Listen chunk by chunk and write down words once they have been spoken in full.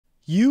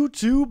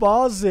YouTube,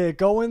 how's it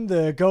going?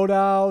 The Goat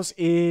House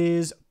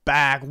is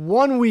back.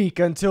 1 week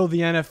until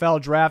the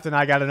NFL draft, and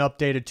I got an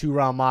updated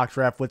 2-round mock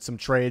draft with some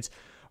trades.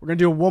 We're going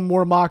to do one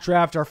more mock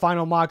draft, our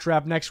final mock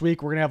draft next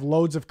week. We're going to have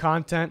loads of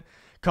content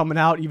coming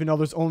out, even though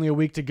there's only a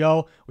week to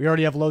go. We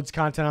already have loads of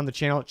content on the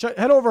channel.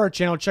 Head over our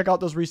channel, check out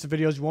those recent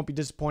videos. You won't be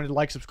disappointed.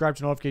 Like, subscribe,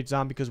 to notifications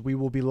on, because we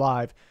will be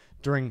live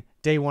during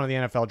day 1 of the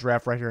NFL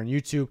draft right here on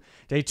YouTube.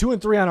 Day 2 and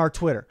 3 on our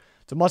Twitter.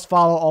 It's a must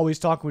follow. Always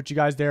talking with you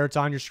guys there. It's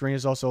on your screen.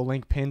 There's also a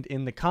link pinned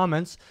in the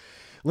comments.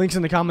 Links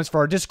in the comments for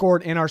our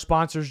Discord and our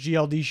sponsors,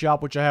 GLD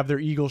Shop, which I have their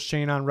Eagles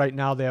chain on right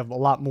now. They have a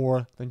lot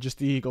more than just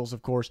the Eagles,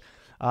 of course.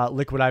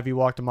 Liquid IV,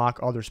 Walk to Mock,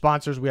 other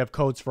sponsors. We have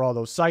codes for all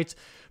those sites.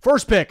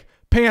 First pick,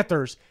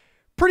 Panthers.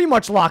 Pretty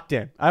much locked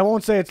in. I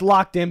won't say it's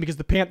locked in because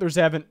the Panthers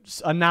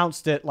haven't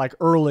announced it like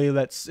early.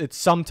 It's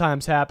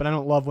sometimes happen. I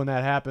don't love when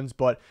that happens,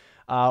 but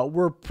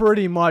we're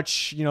pretty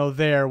much,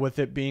 there with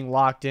it being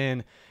locked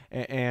in.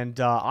 And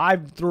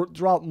I've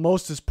throughout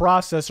most of this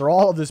process, or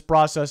all of this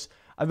process,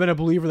 I've been a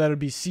believer that it would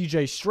be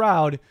CJ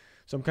Stroud.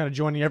 So I'm kind of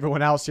joining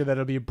everyone else here that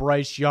it'll be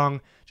Bryce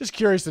Young. Just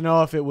curious to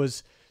know if it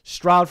was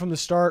Stroud from the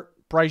start,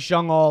 Bryce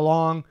Young all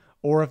along,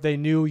 or if they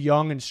knew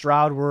Young and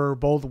Stroud were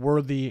both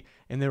worthy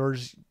and they were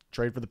just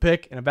trade for the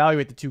pick and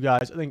evaluate the two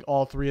guys. I think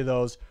all three of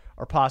those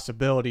are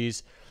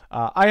possibilities.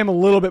 I am a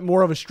little bit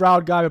more of a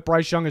Stroud guy, but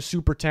Bryce Young is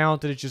super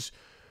talented. It's just,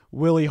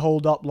 will he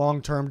hold up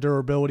long-term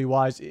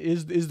durability-wise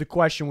is the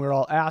question we're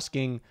all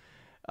asking.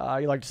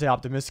 You like to say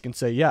optimistic and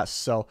say yes.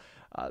 So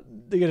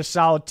they get a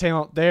solid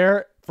talent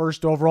there.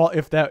 First overall,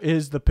 if that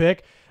is the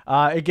pick.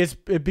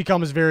 It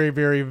becomes very,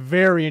 very,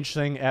 very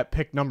interesting at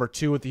pick number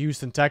 2 with the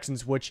Houston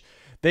Texans, which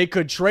they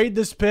could trade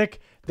this pick.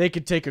 They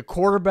could take a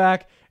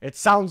quarterback. It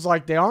sounds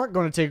like they aren't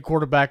going to take a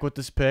quarterback with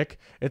this pick.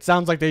 It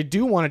sounds like they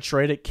do want to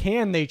trade it.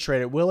 Can they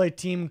trade it? Will a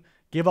team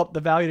give up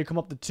the value to come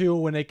up to 2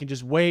 when they can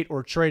just wait,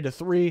 or trade to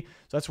 3?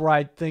 So that's where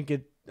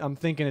I'm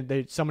thinking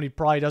that somebody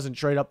probably doesn't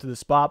trade up to the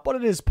spot, but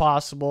it is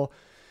possible.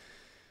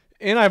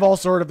 And I've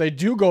also heard if they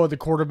do go with the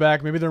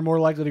quarterback, maybe they're more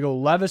likely to go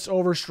Levis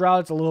over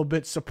Stroud. It's a little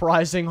bit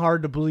surprising,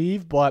 hard to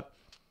believe, but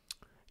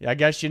yeah, I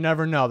guess you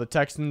never know. The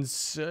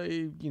Texans,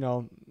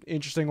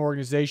 interesting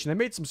organization. They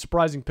made some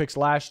surprising picks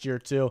last year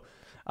too.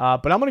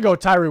 But I'm going to go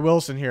Tyree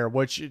Wilson here,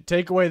 which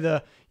take away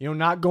the,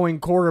 not going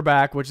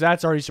quarterback, which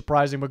that's already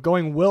surprising, but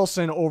going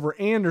Wilson over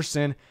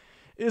Anderson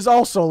is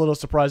also a little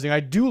surprising. I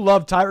do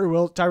love Tyree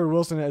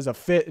Wilson as a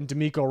fit in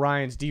DeMeco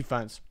Ryans'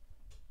 defense.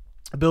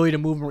 Ability to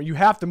move him. You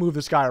have to move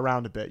this guy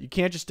around a bit. You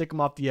can't just stick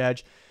him off the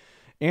edge.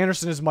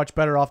 Anderson is much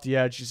better off the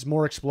edge. He's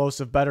more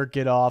explosive, better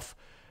get off.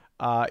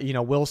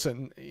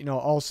 Wilson,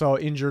 also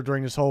injured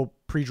during this whole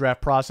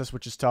pre-draft process,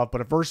 which is tough,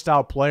 but a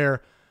versatile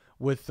player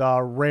with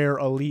rare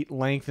elite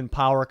length and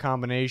power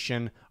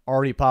combination,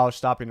 already power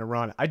stopping the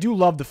run. I do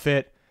love the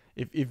fit.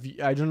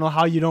 If I don't know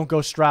how you don't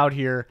go Stroud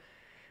here,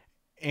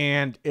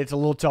 and it's a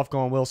little tough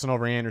going Wilson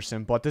over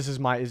Anderson, but this is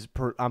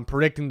I'm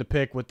predicting the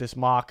pick with this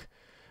mock.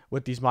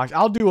 With these mocks,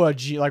 I'll do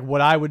like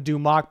what I would do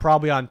mock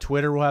probably on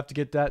Twitter. We'll have to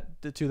get that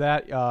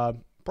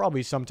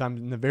probably sometime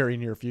in the very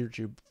near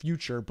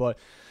future. But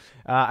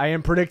I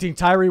am predicting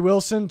Tyree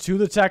Wilson to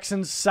the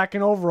Texans,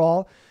 2nd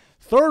overall.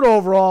 3rd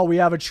overall, we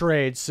have a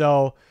trade.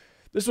 So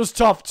this was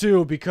tough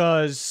too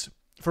because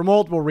for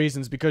multiple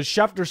reasons. Because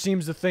Schefter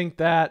seems to think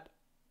that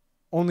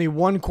only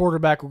one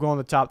quarterback will go in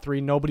the top 3.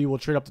 Nobody will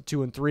trade up to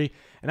 2 and 3,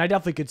 and I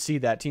definitely could see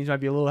that. Teams might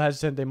be a little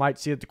hesitant. They might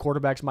see that the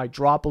quarterbacks might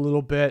drop a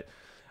little bit.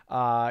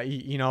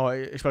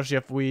 Especially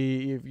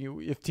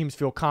if teams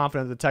feel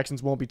confident the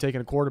Texans won't be taking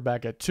a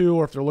quarterback at 2,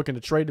 or if they're looking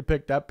to trade the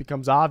pick, that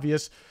becomes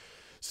obvious.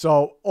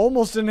 So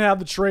almost didn't have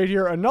the trade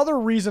here. Another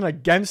reason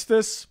against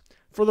this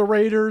for the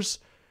Raiders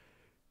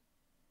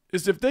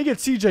is if they get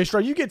CJ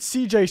Stroud, you get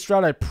CJ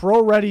Stroud, a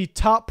pro-ready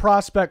top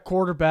prospect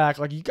quarterback.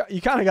 Like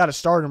you kind of got to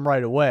start him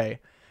right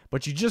away.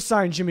 But you just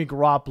signed Jimmy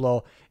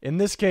Garoppolo. In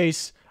this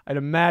case, I'd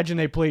imagine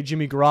they played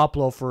Jimmy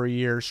Garoppolo for a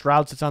year.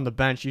 Stroud sits on the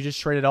bench. You just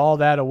traded all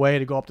that away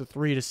to go up to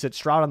 3 to sit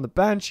Stroud on the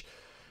bench.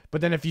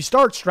 But then if you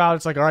start Stroud,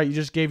 it's like, all right, you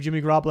just gave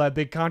Jimmy Garoppolo that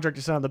big contract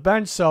to sit on the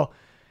bench. So,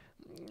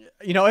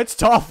 it's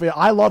tough.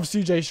 I love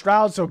CJ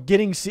Stroud, so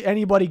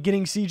anybody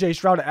getting CJ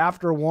Stroud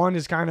after 1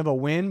 is kind of a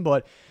win.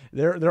 But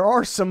there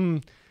are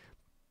some,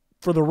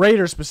 for the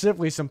Raiders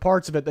specifically, some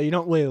parts of it that you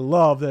don't really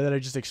love that I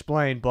just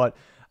explained. But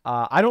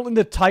I don't think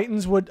the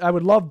Titans would. I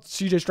would love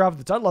CJ Stroud.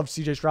 I'd love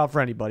CJ Stroud for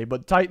anybody,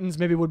 but Titans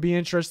maybe would be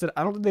interested.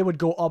 I don't think they would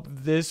go up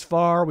this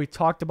far. We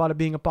talked about it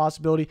being a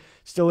possibility.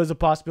 Still is a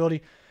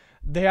possibility.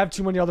 They have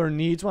too many other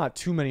needs. Well, not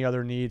too many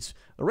other needs.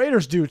 The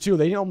Raiders do too.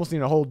 They almost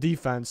need a whole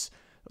defense.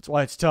 That's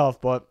why it's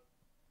tough. But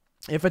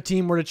if a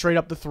team were to trade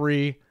up to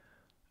 3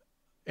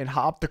 and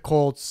hop the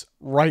Colts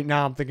right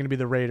now, I'm thinking to be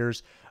the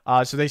Raiders.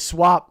 So they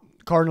swap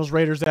Cardinals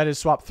Raiders. That is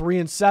swap 3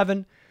 and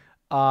 7.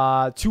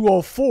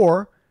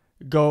 204.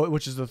 Or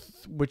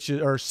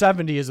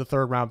 70 is the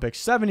 3rd round pick.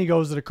 70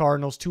 goes to the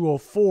Cardinals.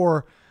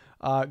 204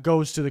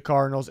 goes to the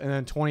Cardinals, and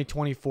then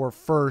 2024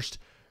 first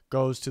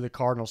goes to the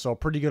Cardinals. So a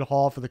pretty good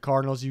haul for the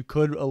Cardinals. You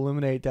could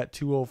eliminate that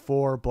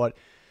 204, but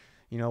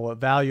what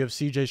value of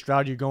C.J.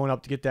 Stroud you're going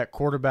up to get that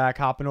quarterback,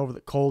 hopping over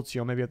the Colts.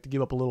 Maybe you have to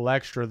give up a little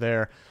extra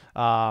there.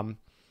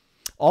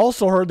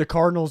 Also heard the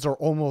Cardinals are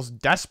almost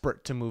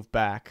desperate to move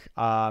back.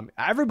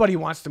 Everybody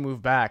wants to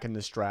move back in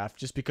this draft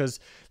just because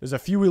there's a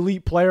few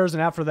elite players,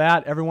 and after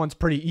that, everyone's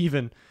pretty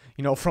even.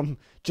 From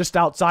just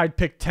outside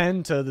pick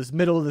 10 to this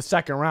middle of the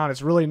second round,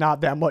 it's really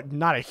not that much,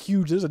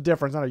 there's a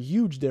difference, not a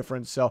huge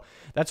difference. So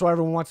that's why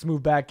everyone wants to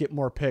move back, get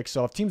more picks.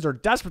 So if teams are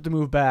desperate to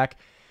move back,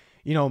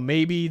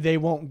 maybe they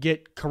won't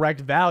get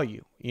correct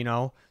value.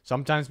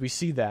 Sometimes we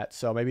see that.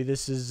 So maybe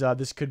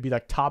this could be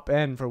like top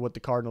end for what the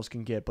Cardinals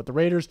can get. But the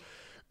Raiders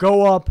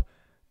go up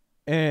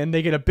and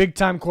they get a big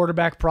time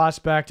quarterback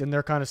prospect, and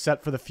they're kind of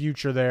set for the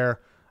future there.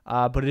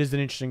 But it is an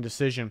interesting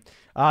decision.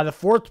 The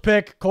 4th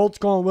pick, Colts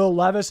going Will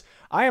Levis.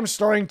 I am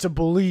starting to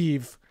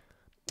believe,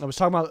 I was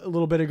talking about a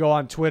little bit ago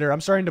on Twitter, I'm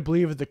starting to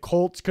believe that the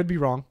Colts, could be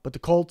wrong, but the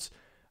Colts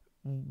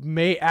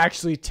may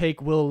actually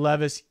take Will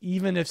Levis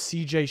even if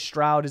C.J.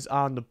 Stroud is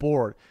on the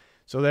board.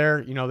 So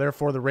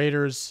therefore the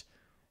Raiders,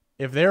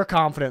 if they're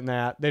confident in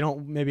that,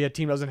 maybe a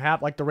team doesn't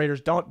have, like the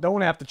Raiders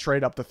don't have to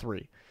trade up to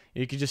 3.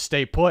 You could just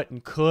stay put,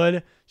 and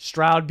could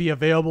Stroud be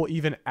available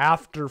even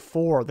after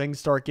 4? Things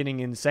start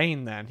getting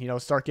insane then,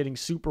 start getting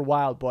super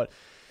wild. But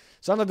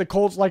sounds like the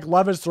Colts like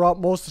Levis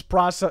throughout most of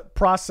the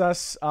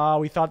process.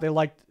 We thought they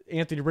liked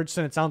Anthony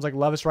Richardson. It sounds like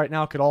Levis right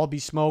now could all be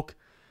smoke.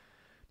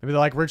 Maybe they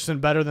like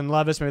Richardson better than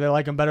Levis. Maybe they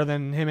like him better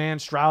than him and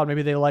Stroud.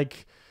 Maybe they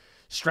like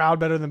Stroud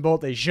better than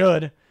both. They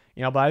should.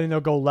 But I think they'll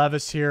go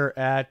Levis here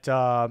at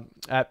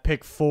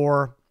pick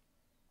 4.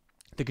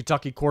 The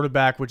Kentucky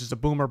quarterback, which is a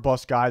boomer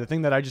bust guy. The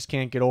thing that I just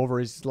can't get over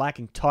is he's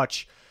lacking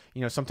touch.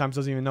 Sometimes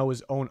doesn't even know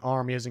his own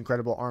arm. He has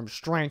incredible arm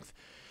strength.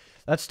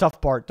 That's the tough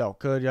part, though.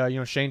 Could,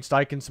 Shane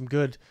Steichen, some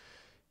good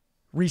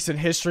recent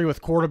history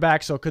with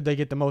quarterbacks, so could they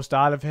get the most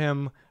out of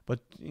him? But,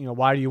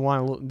 why do you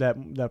want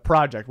that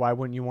project? Why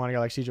wouldn't you want a guy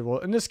like CJ? Well,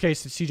 in this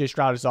case, CJ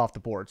Stroud is off the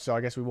board, so I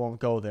guess we won't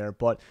go there.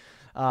 But,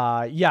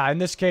 in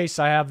this case,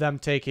 I have them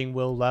taking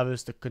Will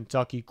Levis, the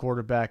Kentucky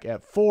quarterback,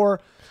 at 4.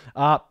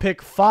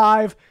 Pick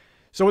 5.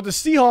 So with the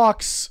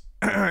Seahawks,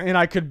 and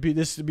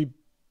this would be,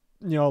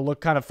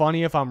 look kind of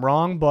funny if I'm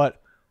wrong,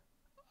 but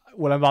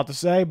what I'm about to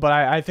say, but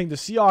I think the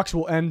Seahawks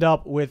will end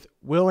up with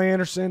Will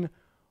Anderson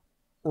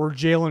or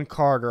Jalen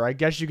Carter. I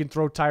guess you can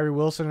throw Tyree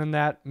Wilson in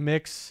that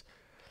mix.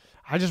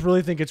 I just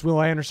really think it's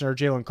Will Anderson or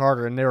Jalen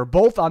Carter, and they were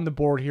both on the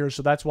board here,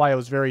 so that's why it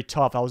was very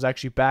tough. I was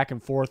actually back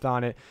and forth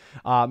on it.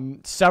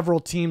 Several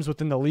teams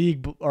within the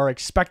league are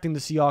expecting the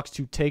Seahawks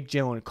to take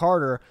Jalen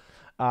Carter,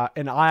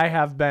 and I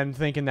have been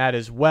thinking that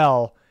as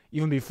well.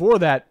 Even before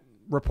that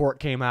report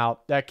came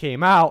out,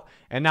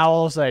 and now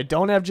all of a sudden I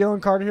don't have Jalen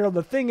Carter here.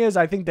 The thing is,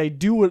 I think they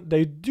do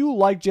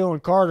like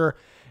Jalen Carter,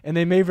 and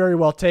they may very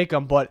well take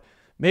him, but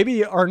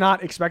maybe are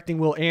not expecting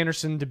Will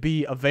Anderson to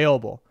be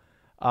available.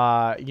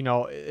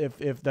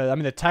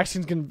 The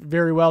Texans can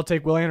very well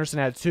take Will Anderson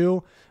at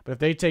 2, but if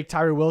they take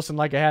Tyree Wilson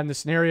like I had in the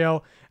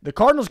scenario, the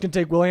Cardinals can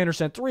take Will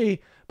Anderson at 3,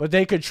 but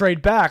they could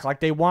trade back like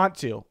they want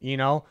to,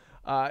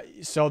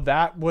 so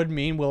that would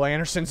mean Will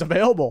Anderson's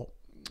available.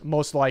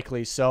 Most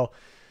likely. So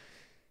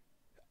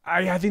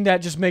I think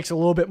that just makes a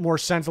little bit more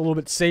sense, a little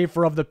bit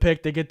safer of the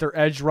pick. They get their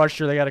edge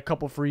rusher. They got a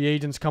couple free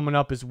agents coming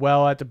up as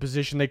well at the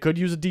position. They could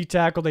use a D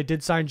tackle. They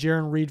did sign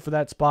Jaron Reed for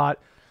that spot.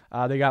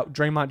 They got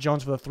Draymond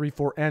Jones for the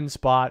 3-4 end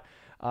spot.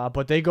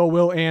 But they go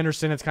Will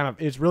Anderson.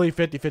 It's really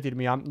 50-50 to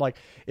me. I'm like,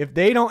 if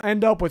they don't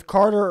end up with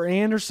Carter or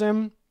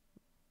Anderson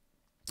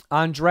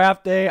on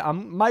draft day, I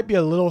might be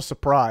a little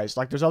surprised.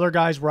 Like there's other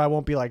guys where I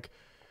won't be like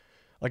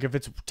if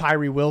it's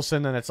Tyree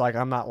Wilson, then it's like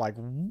I'm not like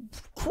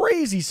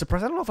crazy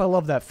surprised. I don't know if I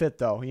love that fit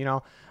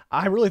though.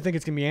 I really think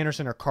it's gonna be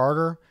Anderson or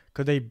Carter.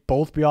 Could they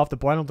both be off the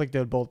board? I don't think they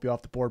would both be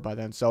off the board by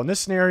then. So in this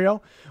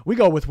scenario, we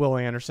go with Will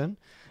Anderson.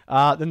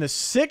 Then the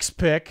 6th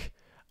pick,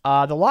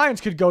 the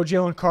Lions could go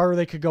Jalen Carter.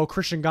 They could go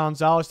Christian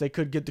Gonzalez. They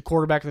could get the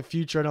quarterback of the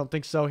future. I don't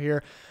think so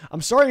here.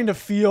 I'm starting to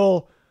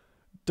feel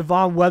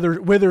Devon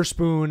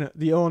Witherspoon,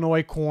 the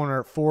Illinois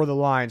corner for the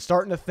Lions.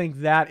 Starting to think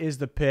that is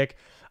the pick.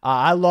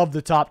 I love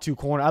the top 2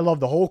 corner. I love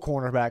the whole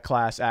cornerback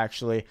class,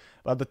 actually.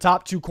 But the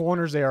top 2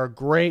 corners, they are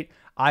great.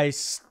 I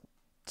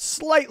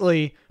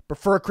slightly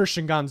prefer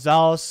Christian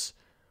Gonzalez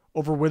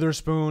over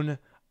Witherspoon.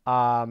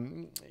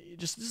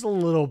 Just a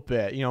little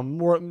bit.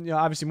 More.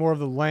 Obviously more of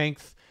the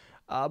length,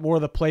 more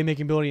of the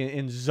playmaking ability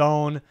in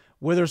zone.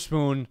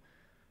 Witherspoon,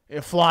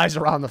 it flies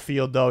around the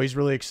field, though. He's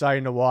really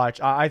exciting to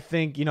watch. I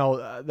think,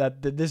 that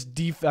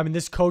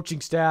this coaching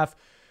staff,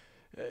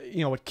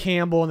 with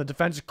Campbell and the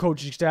defensive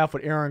coaching staff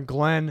with Aaron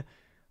Glenn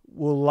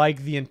will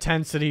like the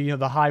intensity,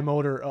 the high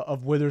motor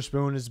of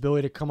Witherspoon, his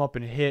ability to come up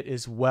and hit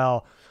as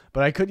well.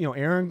 But I could,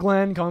 Aaron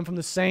Glenn coming from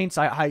the Saints,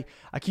 I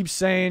keep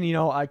saying,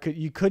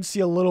 you could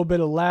see a little bit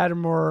of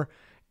Lattimore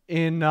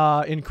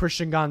in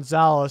Christian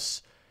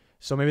Gonzalez.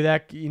 So maybe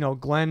that,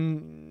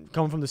 Glenn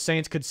coming from the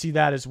Saints could see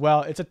that as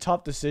well. It's a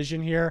tough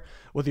decision here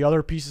with the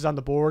other pieces on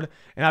the board.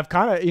 And I've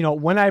kind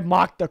of, when I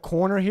mocked the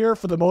corner here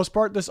for the most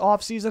part this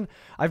offseason,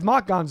 I've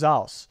mocked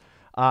Gonzalez.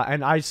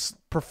 And I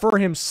prefer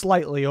him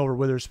slightly over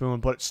Witherspoon,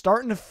 but it's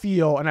starting to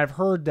feel, and I've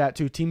heard that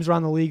too, teams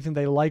around the league think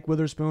they like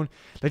Witherspoon.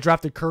 They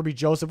drafted Kirby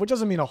Joseph, which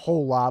doesn't mean a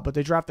whole lot, but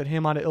they drafted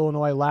him out of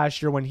Illinois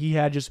last year when he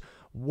had just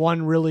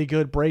one really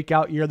good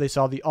breakout year. They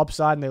saw the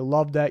upside, and they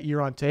loved that year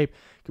on tape.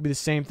 Could be the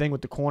same thing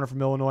with the corner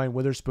from Illinois and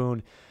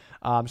Witherspoon.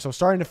 So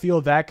starting to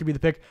feel that could be the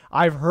pick.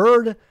 I've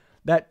heard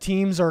that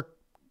teams are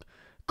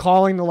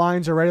calling the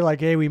Lions already, like,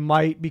 hey, we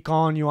might be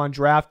calling you on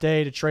draft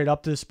day to trade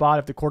up to the spot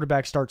if the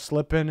quarterback starts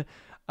slipping.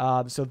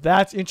 So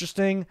that's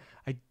interesting.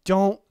 I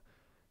don't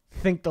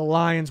think the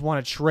Lions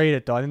want to trade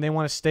it, though. I think they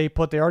want to stay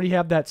put. They already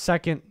have that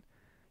second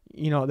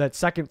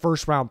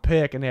first-round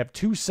pick, and they have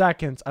 2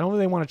 seconds. I don't think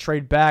they want to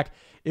trade back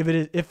if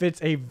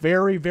it's a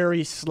very,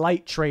 very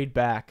slight trade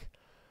back.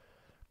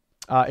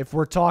 If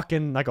we're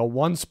talking like a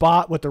 1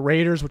 spot with the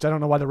Raiders, which I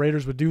don't know why the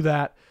Raiders would do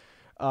that,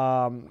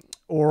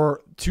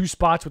 or 2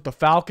 spots with the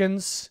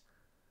Falcons,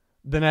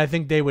 then I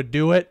think they would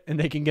do it, and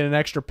they can get an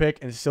extra pick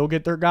and still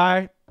get their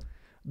guy.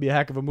 Be a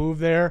heck of a move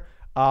there.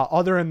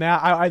 Other than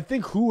that, I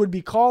think who would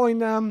be calling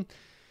them?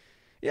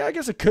 Yeah, I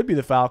guess it could be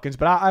the Falcons,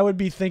 but I would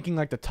be thinking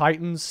like the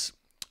Titans.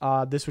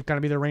 This would kind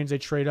of be the range they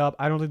trade up.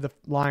 I don't think the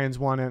Lions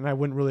want it, and I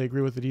wouldn't really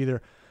agree with it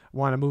either.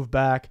 Want to move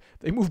back.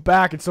 They move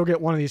back and still get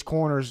one of these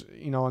corners,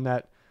 in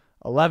that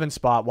 11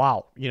 spot.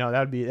 Wow,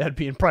 that'd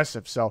be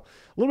impressive. So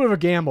a little bit of a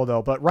gamble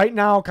though. But right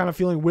now, kind of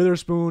feeling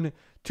Witherspoon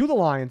to the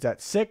Lions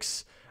at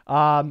 6.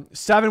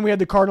 7, we had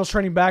the Cardinals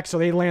trading back, so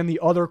they land the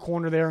other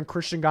corner there in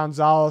Christian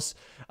Gonzalez.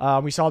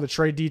 We saw the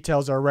trade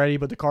details already,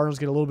 but the Cardinals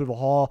get a little bit of a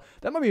haul.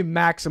 That might be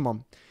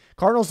maximum.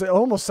 Cardinals, it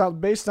almost sound,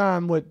 based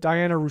on what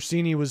Diana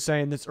Rossini was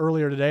saying this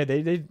earlier today,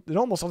 it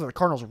almost sounds like the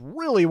Cardinals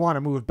really want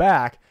to move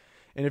back.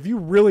 And if you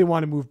really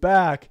want to move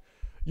back,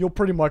 you'll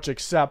pretty much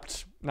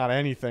accept, not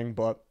anything,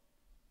 but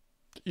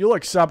you'll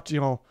accept,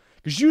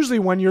 because usually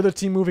when you're the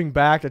team moving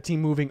back, the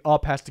team moving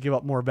up has to give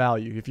up more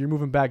value. If you're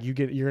moving back, you're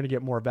going to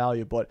get more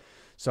value. But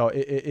so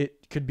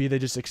it could be they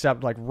just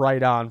accept like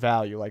right on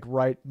value, like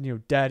right,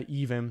 dead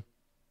even.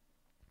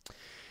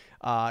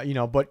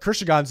 But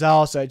Christian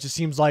Gonzalez, it just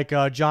seems like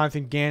a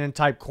Jonathan Gannon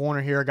type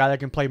corner here, a guy that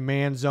can play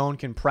man zone,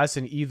 can press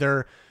in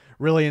either,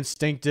 really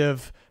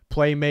instinctive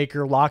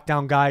playmaker,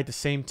 lockdown guy at the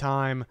same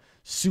time,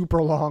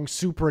 super long,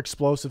 super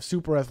explosive,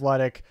 super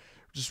athletic,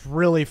 just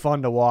really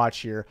fun to watch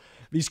here.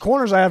 These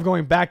corners I have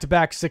going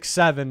back-to-back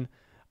 6-7.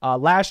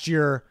 Last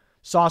year,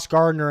 Sauce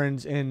Gardner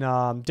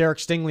and Derek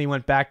Stingley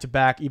went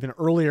back-to-back even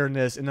earlier in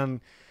this, and then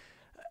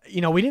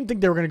we didn't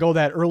think they were going to go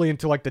that early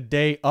until like the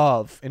day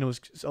of, and it was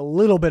a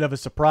little bit of a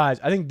surprise.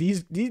 I think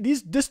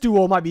this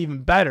duo might be even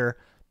better,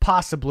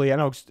 possibly. I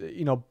know,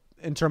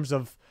 in terms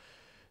of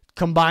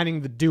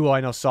combining the duo, I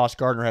know Sauce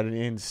Gardner had an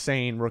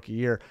insane rookie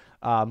year,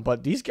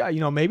 but these guys,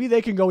 maybe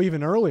they can go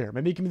even earlier.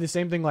 Maybe it can be the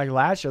same thing like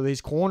last year.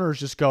 These corners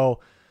just go,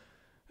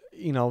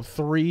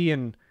 3,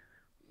 and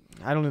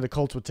I don't think the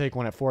Colts would take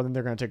one at 4. Then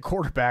they're going to take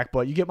quarterback,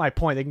 but you get my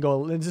point. They can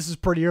go. This is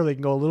pretty early. They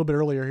can go a little bit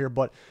earlier here,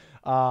 but.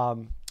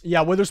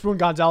 Yeah, Witherspoon,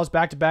 Gonzalez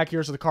back-to-back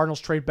here, so the Cardinals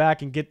trade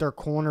back and get their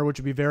corner, which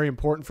would be very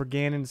important for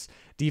Gannon's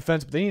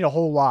defense, but they need a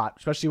whole lot,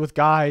 especially with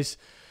guys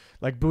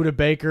like Budda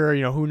Baker.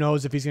 Who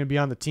knows if he's going to be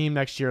on the team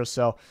next year.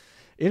 So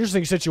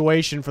interesting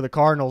situation for the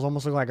Cardinals,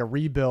 almost looking like a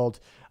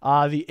rebuild.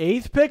 The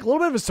 8th pick, a little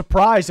bit of a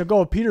surprise. I'll go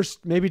with Peter,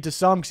 maybe to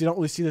some, because you don't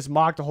really see this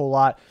mocked a whole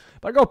lot,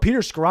 but I go Peter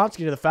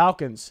Skoronski to the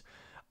Falcons.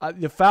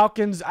 The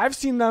Falcons, I've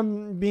seen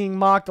them being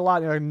mocked a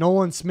lot. Like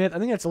Nolan Smith, I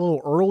think that's a little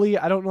early.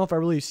 I don't know if I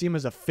really see him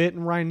as a fit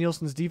in Ryan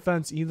Nielsen's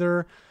defense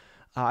either.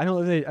 I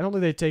don't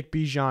think they take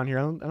Bijan here.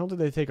 I don't think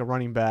they take a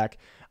running back.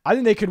 I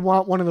think they could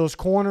want one of those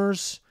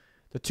corners,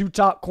 the 2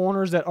 top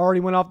corners that already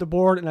went off the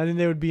board, and I think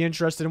they would be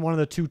interested in one of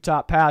the 2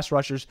 top pass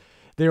rushers.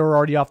 They were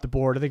already off the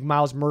board. I think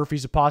Miles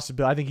Murphy's a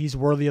possibility. I think he's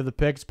worthy of the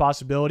pick. It's a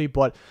possibility,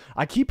 but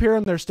I keep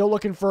hearing they're still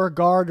looking for a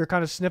guard. They're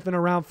kind of sniffing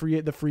around for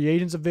the free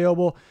agents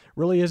available.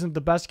 Really isn't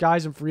the best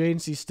guys in free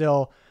agency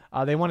still.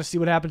 They want to see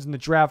what happens in the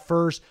draft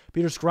first.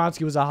 Peter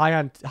Skoronski was a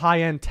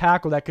high-end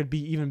tackle that could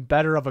be even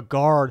better of a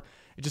guard.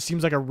 It just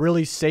seems like a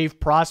really safe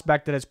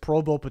prospect that has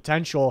Pro Bowl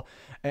potential,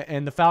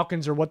 and the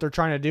Falcons are what they're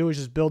trying to do is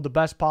just build the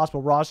best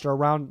possible roster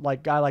around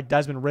like guy like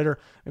Desmond Ridder.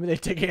 Maybe they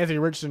take Anthony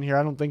Richardson here.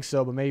 I don't think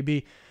so, but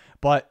maybe.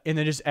 And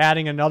then just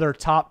adding another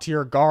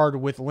top-tier guard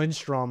with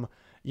Lindstrom,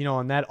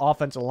 on that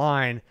offensive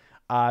line,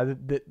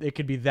 it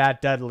could be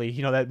that deadly.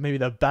 That maybe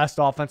the best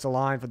offensive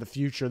line for the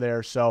future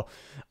there. So,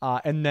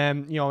 and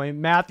then,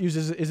 Matthews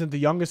isn't the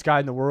youngest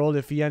guy in the world.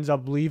 If he ends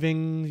up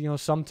leaving,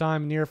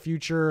 sometime near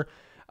future,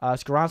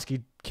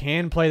 Skoronski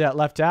can play that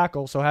left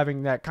tackle. So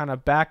having that kind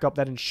of backup,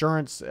 that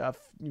insurance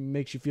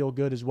makes you feel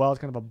good as well.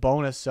 It's kind of a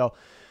bonus. So,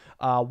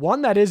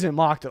 one that isn't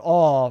mocked at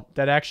all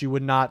that actually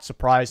would not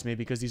surprise me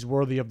because he's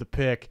worthy of the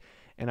pick.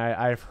 And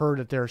I've heard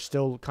that they're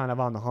still kind of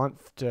on the hunt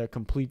to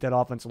complete that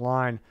offensive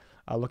line,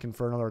 looking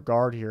for another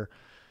guard here.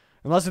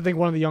 Unless I think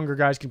one of the younger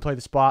guys can play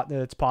the spot,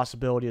 that's a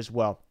possibility as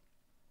well.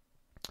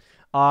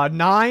 9,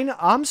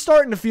 I'm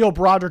starting to feel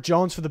Broderick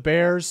Jones for the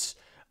Bears.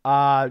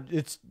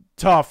 It's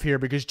tough here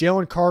because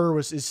Jalen Carter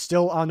is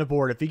still on the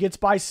board. If he gets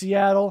by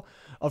Seattle,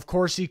 Of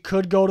course, he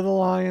could go to the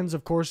Lions.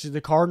 Of course,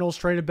 the Cardinals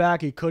traded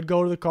back. He could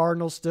go to the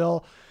Cardinals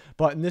still.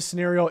 But in this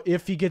scenario,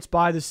 if he gets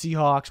by the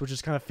Seahawks, which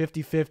is kind of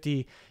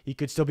 50-50, he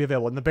could still be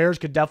available. And the Bears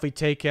could definitely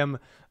take him.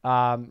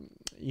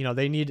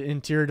 They need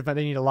interior defense.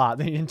 They need a lot.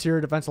 They need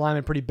interior defensive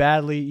lineman pretty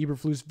badly.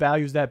 Eberflus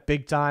values that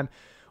big time.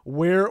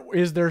 Where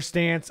is their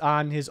stance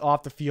on his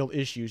off-the-field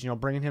issues?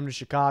 Bringing him to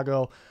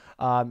Chicago,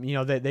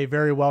 they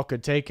very well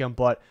could take him.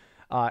 But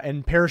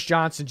and Paris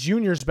Johnson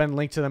Jr. has been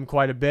linked to them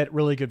quite a bit.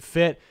 Really good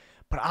fit.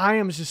 But I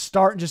am just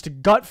starting just a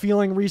gut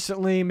feeling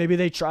recently. Maybe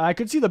they try. I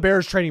could see the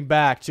Bears trading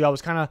back, too. I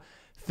was kind of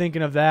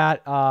thinking of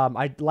that.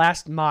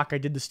 Last mock I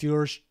did the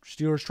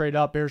Steelers trade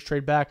up, Bears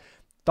trade back.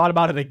 Thought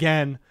about it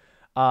again.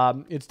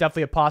 It's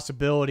definitely a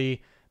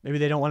possibility. Maybe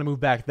they don't want to move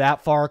back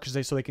that far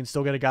so they can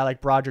still get a guy like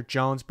Broderick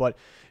Jones. But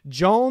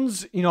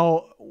Jones,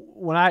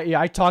 when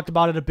I talked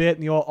about it a bit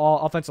in the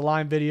all offensive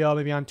line video,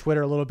 maybe on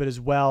Twitter a little bit as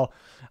well.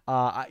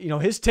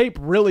 His tape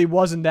really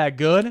wasn't that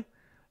good,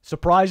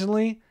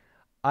 surprisingly.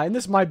 And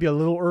this might be a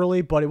little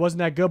early, but it wasn't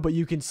that good. But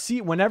you can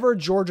see whenever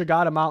Georgia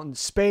got him out in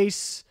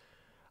space,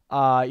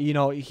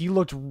 he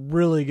looked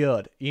really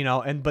good,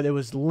 but it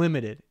was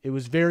limited. It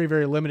was very,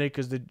 very limited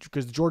because the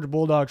Georgia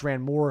Bulldogs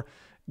ran more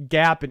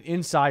gap and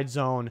inside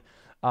zone,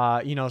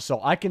 so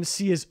I can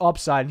see his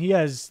upside. And he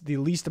has the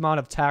least amount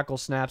of tackle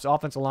snaps,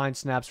 offensive line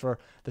snaps for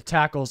the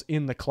tackles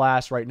in the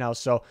class right now.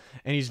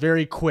 And he's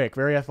very quick,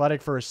 very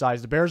athletic for his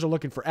size. The Bears are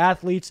looking for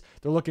athletes.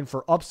 They're looking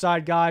for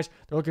upside guys.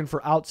 They're looking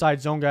for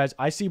outside zone guys.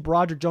 I see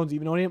Broderick Jones,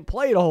 even though he didn't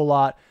play it a whole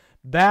lot,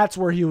 that's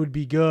where he would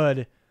be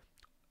good.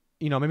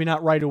 Maybe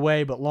not right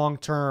away, but long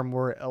term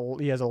where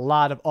he has a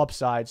lot of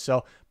upside.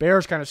 So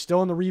Bears kind of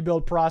still in the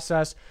rebuild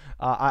process.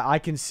 I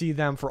can see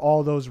them for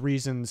all those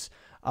reasons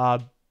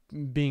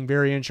being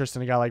very interested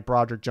in a guy like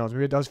Broderick Jones.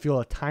 Maybe it does feel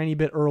a tiny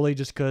bit early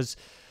just because,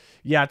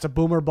 it's a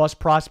boomer bust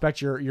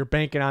prospect. You're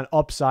banking on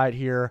upside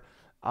here.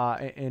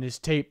 And his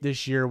tape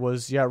this year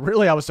was,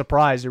 really I was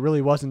surprised. It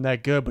really wasn't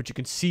that good, but you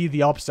can see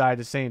the upside at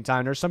the same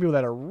time. There's some people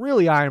that are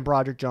really high on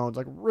Broderick Jones,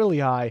 like really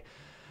high.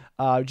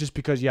 Just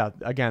because,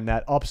 again,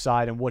 that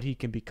upside and what he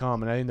can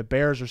become. And I think the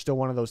Bears are still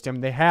one of those teams.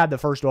 They had the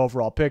first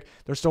overall pick.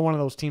 They're still one of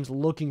those teams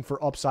looking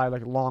for upside,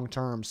 like long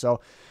term. So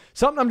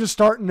something I'm just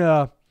starting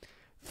to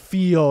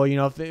feel,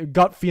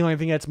 gut feeling. I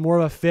think it's more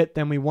of a fit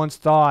than we once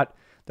thought,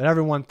 that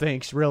everyone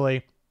thinks,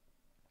 really.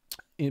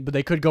 But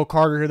they could go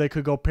Carter here. They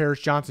could go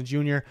Paris Johnson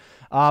Jr.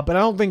 But I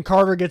don't think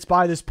Carter gets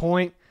by this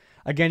point.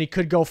 Again, he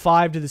could go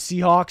 5 to the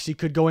Seahawks. He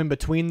could go in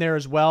between there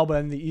as well, but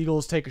then the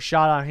Eagles take a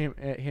shot on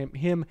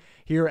him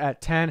here at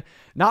 10.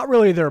 Not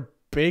really their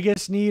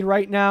biggest need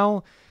right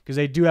now because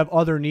they do have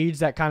other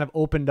needs that kind of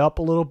opened up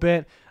a little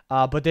bit,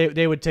 but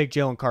they would take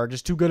Jalen Carter.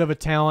 Just too good of a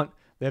talent.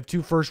 They have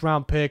 2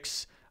 first-round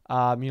picks.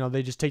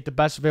 They just take the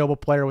best available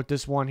player with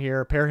this one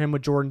here, pair him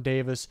with Jordan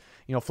Davis.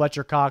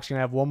 Fletcher Cox going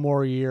to have one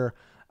more year,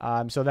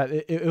 so that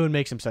it would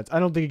make some sense.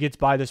 I don't think it gets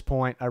by this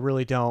point. I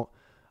really don't.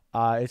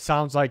 It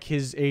sounds like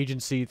his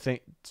agency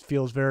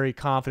feels very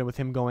confident with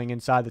him going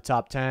inside the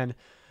top 10.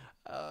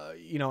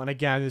 And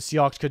again, the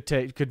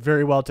Seahawks could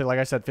very well take, like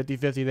I said,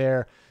 50-50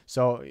 there.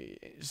 So,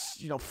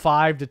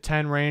 5 to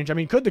 10 range. I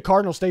mean, could the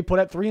Cardinals stay put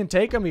at 3 and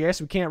take him? I guess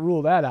we can't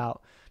rule that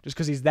out just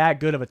because he's that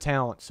good of a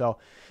talent. So,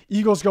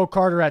 Eagles go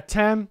Carter at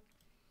 10.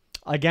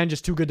 Again,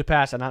 just too good to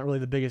pass. Not really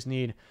the biggest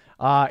need.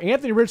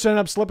 Anthony Richardson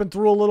ended up slipping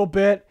through a little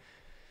bit.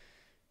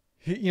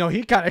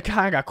 He kind of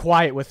got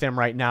quiet with him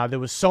right now. There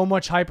was so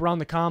much hype around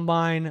the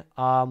combine.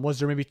 Was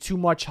there maybe too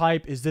much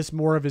hype? Is this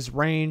more of his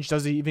range?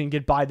 Does he even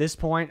get by this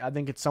point? I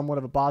think it's somewhat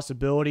of a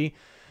possibility.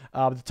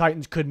 But the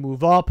Titans could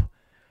move up.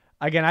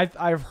 Again,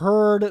 I've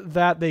heard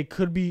that they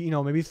could be,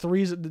 maybe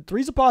three's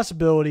a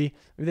possibility.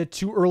 Maybe they're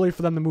too early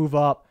for them to move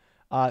up.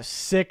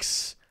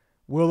 6,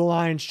 will the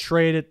Lions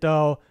trade it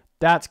though?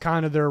 That's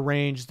kind of their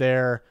range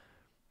there.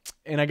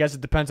 And I guess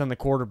it depends on the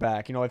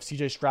quarterback. If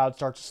CJ Stroud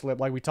starts to slip,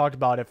 like we talked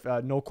about, if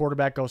no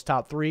quarterback goes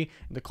top 3,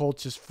 and the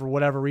Colts just for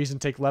whatever reason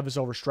take Levis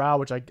over Stroud,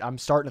 which I'm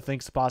starting to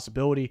think is a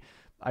possibility.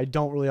 I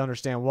don't really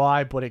understand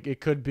why, but it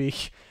could be.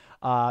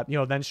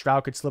 Then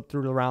Stroud could slip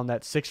through around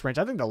that 6 range.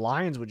 I think the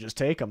Lions would just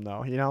take him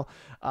though.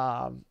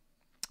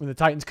 The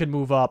Titans could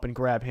move up and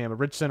grab him.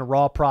 Richardson, a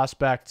raw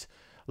prospect,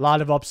 a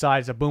lot of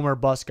upsides, a boomer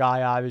bust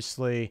guy,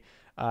 obviously.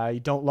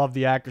 You don't love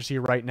the accuracy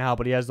right now,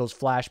 but he has those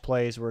flash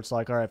plays where it's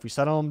like, all right, if we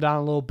settle him down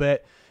a little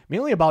bit,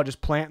 mainly about just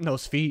planting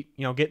those feet,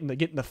 getting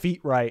the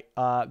feet right.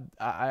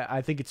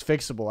 I think it's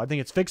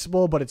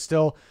fixable. But it's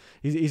still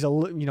he's not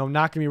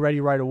going to be ready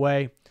right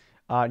away.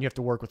 And you have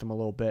to work with him a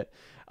little bit.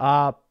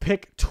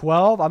 Pick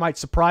 12, I might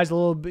surprise a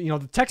little bit.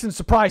 The Texans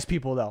surprise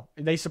people though.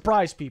 They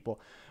surprise people,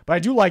 but I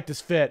do like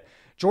this fit.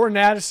 Jordan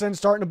Addison,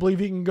 starting to believe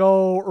he can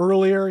go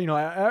earlier.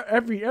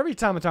 Every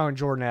time I'm talking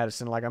Jordan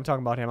Addison, like I'm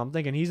talking about him, I'm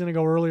thinking he's going to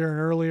go earlier and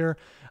earlier.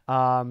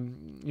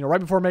 Right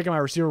before making my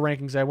receiver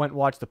rankings, I went and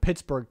watched the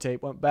Pittsburgh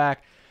tape, went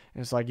back,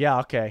 and it's like, yeah,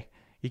 okay.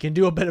 He can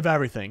do a bit of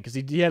everything because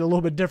he had a little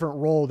bit different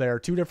role there.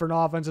 2 different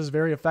offenses,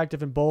 very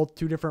effective in both,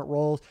 2 different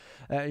roles.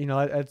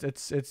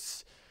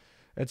 It's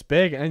It's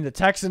big. And the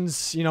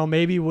Texans,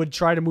 maybe would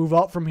try to move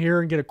up from here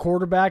and get a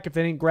quarterback. If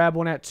they didn't grab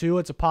one at 2,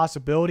 it's a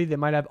possibility. They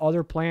might have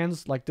other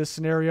plans like this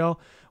scenario,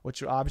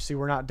 which obviously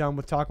we're not done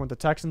with talking with the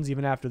Texans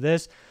even after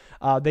this.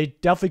 They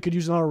definitely could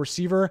use another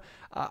receiver.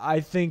 I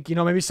think,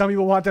 maybe some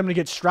people want them to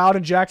get Stroud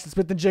and Jaxon,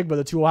 Smith-Njigba,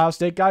 the 2 Ohio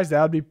State guys.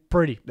 That would be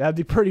pretty. That would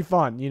be pretty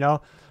fun,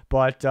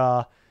 But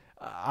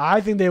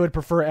I think they would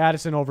prefer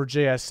Addison over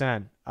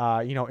JSN.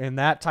 In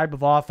that type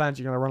of offense,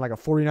 you're going to run like a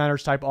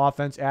 49ers type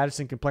offense.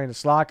 Addison can play in the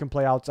slot, can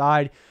play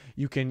outside.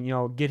 You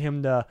can, get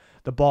him the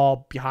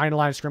ball behind the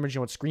line of scrimmage,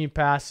 with screen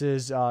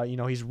passes.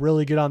 He's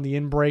really good on the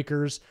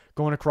in-breakers,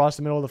 going across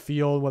the middle of the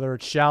field, whether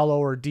it's shallow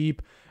or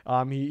deep.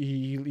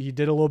 He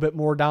did a little bit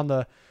more down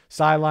the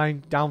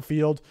sideline,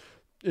 downfield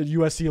at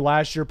USC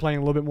last year, playing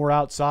a little bit more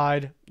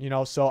outside.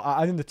 So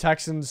I think the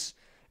Texans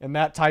in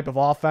that type of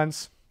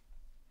offense,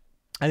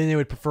 I think they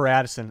would prefer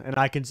Addison. And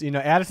I can,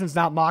 Addison's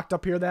not mocked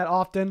up here that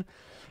often,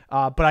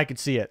 but I can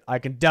see it. I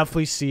can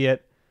definitely see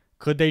it.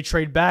 Could they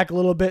trade back a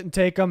little bit and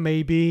take him?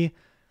 Maybe.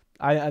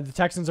 The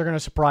Texans are going to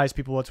surprise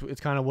people.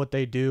 It's kind of what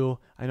they do.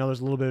 I know there's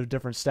a little bit of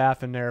different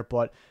staff in there,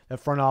 but the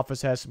front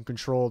office has some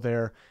control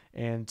there,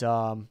 and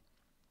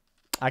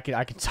I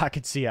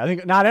can see it. I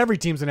think not every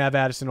team's going to have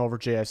Addison over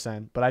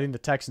JSN, but I think the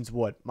Texans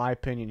would. My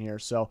opinion here.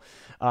 So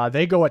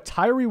they go at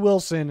Tyree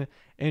Wilson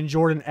and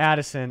Jordan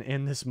Addison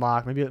in this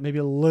mock. Maybe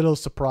a little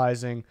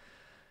surprising.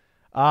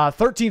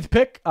 13th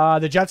pick,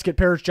 the Jets get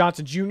Paris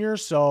Johnson Jr.,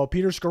 so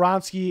Peter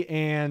Skoronski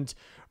and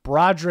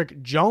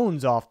Broderick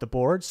Jones off the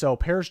board. So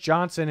Paris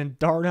Johnson and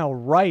Darnell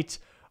Wright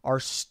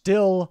are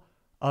still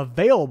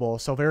available.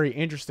 So very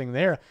interesting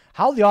there.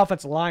 How the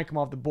offensive linemen come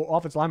off the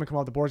board is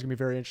gonna be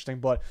very interesting.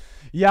 But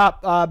yeah,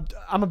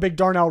 I'm a big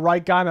Darnell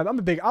Wright guy.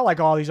 I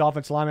like all these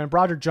offensive linemen.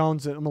 Broderick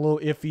Jones, I'm a little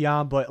iffy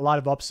on, but a lot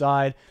of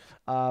upside.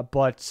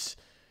 But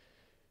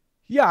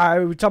yeah, I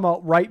was talking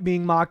about Wright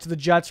being mocked to the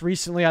Jets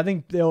recently. I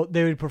think they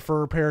would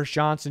prefer Paris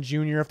Johnson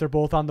Jr. if they're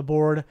both on the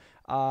board.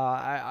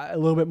 A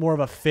little bit more of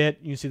a fit.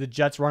 You see the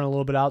Jets run a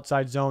little bit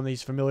outside zone.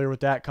 He's familiar with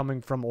that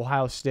coming from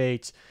Ohio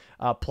State.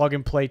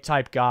 Plug-and-play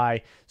type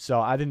guy.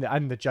 So I think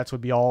the Jets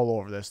would be all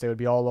over this. They would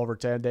be all over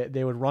it.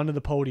 They would run to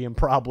the podium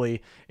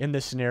probably in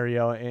this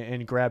scenario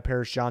and grab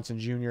Paris Johnson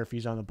Jr. if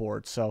he's on the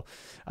board. So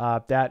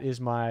that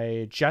is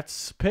my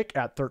Jets pick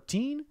at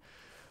 13.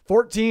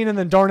 14, and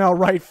then Darnell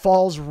Wright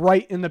falls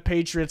right in the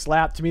Patriots'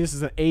 lap. To me, this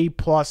is an A+,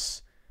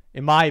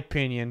 in my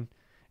opinion.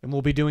 And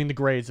we'll be doing the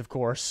grades, of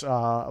course,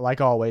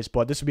 like always.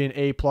 But this would be an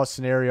A+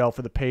 scenario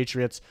for the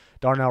Patriots.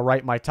 Darnell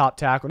Wright, my top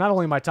tackle. Not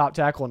only my top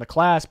tackle in the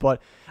class, but,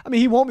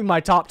 he won't be my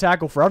top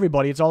tackle for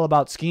everybody. It's all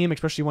about scheme,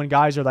 especially when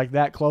guys are like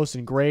that close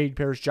in grade,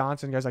 Paris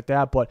Johnson, guys like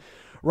that. But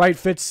Wright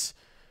fits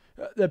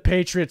the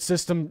Patriots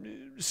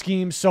system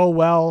scheme so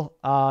well.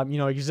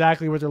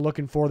 Exactly what they're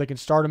looking for. They can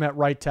start him at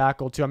right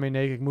tackle, too.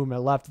 They can move him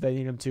at left if they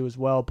need him to as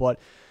well. But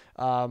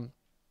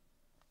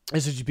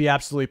this would be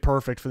absolutely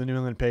perfect for the New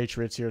England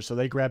Patriots here. So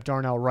they grab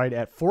Darnell Wright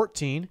at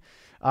 14.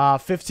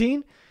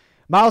 15,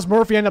 Myles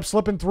Murphy ended up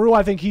slipping through.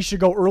 I think he should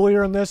go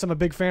earlier in this. I'm a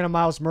big fan of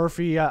Myles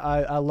Murphy.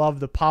 I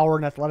love the power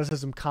and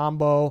athleticism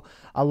combo.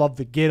 I love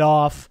the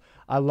get-off.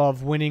 I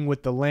love winning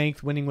with the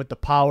length, winning with the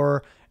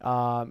power.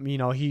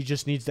 He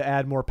just needs to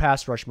add more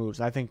pass rush moves.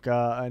 I think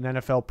an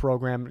NFL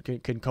program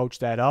can coach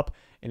that up.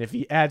 And if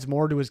he adds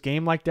more to his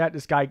game like that,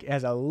 this guy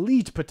has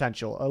elite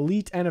potential,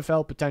 elite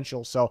NFL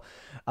potential. So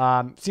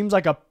seems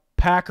like a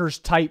Packers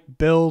type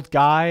build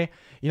guy.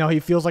 He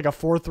feels like a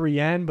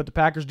 4-3 but the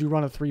Packers do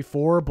run a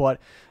 3-4,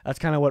 but that's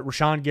kind of what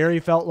Rashawn Gary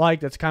felt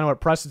like. That's kind of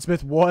what Preston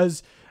Smith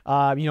was,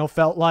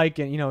 felt like,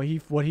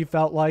 and, what he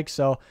felt like.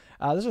 So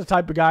those are the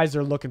type of guys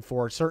they're looking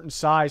for. Certain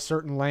size,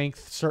 certain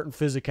length, certain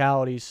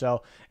physicality.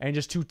 So, and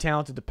just too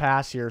talented to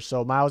pass here.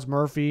 So Myles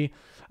Murphy,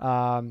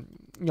 Preston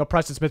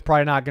Smith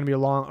probably not going to be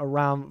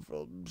around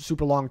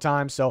super long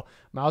time. So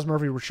Myles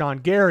Murphy,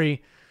 Rashawn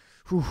Gary,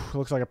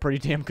 looks like a pretty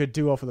damn good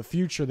duo for the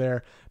future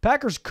there.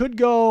 Packers could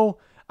go.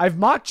 I've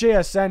mocked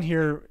JSN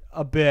here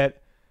a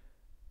bit.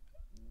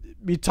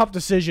 Be a tough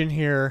decision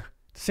here.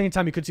 At the same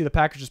time, you could see the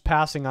Packers just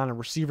passing on a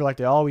receiver like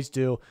they always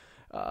do.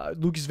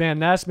 Lucas Van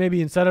Ness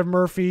maybe instead of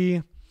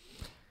Murphy.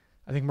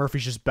 I think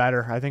Murphy's just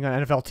better. I think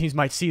NFL teams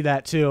might see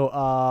that too.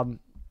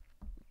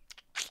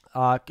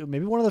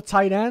 Maybe one of the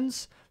tight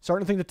ends.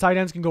 Starting to think the tight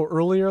ends can go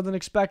earlier than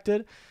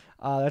expected.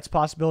 That's a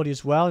possibility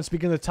as well. And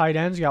speaking of the tight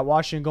ends, you got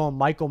Washington going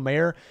Michael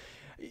Mayer.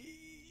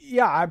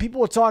 Yeah,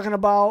 people were talking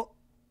about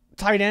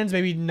tight ends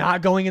maybe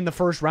not going in the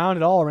first round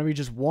at all, or maybe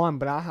just one.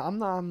 But I'm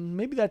not.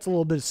 Maybe that's a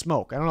little bit of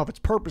smoke. I don't know if it's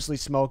purposely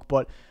smoke,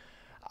 but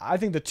I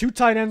think the 2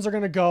 tight ends are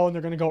going to go, and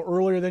they're going to go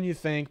earlier than you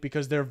think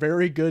because they're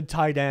very good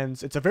tight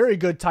ends. It's a very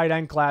good tight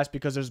end class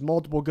because there's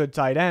multiple good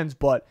tight ends,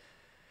 but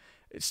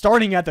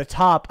starting at the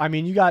top,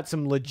 you got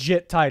some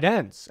legit tight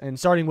ends, and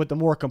starting with the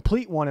more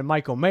complete one in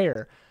Michael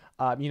Mayer.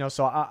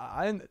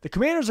 So the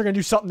Commanders are going to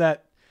do something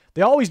that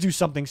they always do,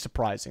 something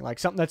surprising, like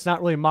something that's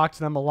not really mocked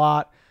to them a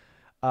lot.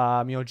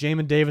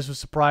 Jamin Davis was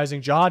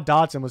surprising. Jahan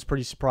Dotson was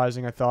pretty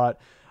surprising, I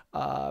thought,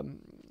 and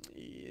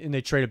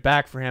they traded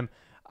back for him.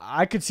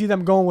 I could see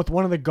them going with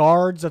one of the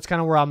guards. That's kind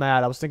of where I'm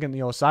at. I was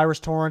thinking, Cyrus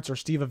Torrance or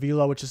Steve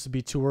Avila, which is to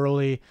be too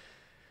early.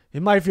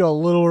 It might feel a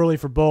little early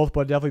for both,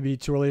 but definitely be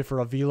too early for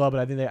Avila. But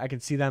I think I can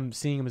see them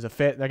seeing him as a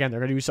fit. Again, they're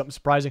going to do something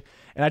surprising.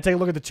 And I take a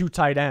look at the 2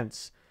 tight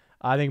ends.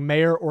 I think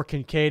Mayer or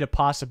Kincaid, a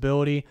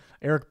possibility.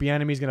 Eric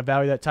Bieniemy is going to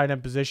value that tight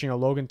end position.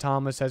 Logan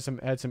Thomas had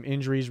some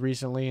injuries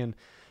recently, and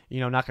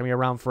not going to be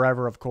around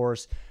forever, of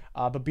course.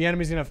 But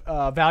Bieniemy is going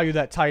to value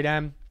that tight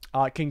end.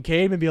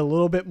 Kincaid may be a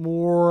little bit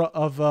more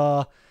of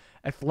a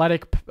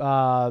athletic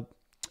route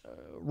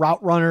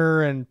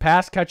runner and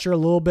pass catcher, a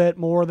little bit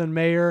more than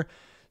Mayer.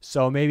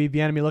 So maybe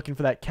Bieniemy looking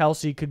for that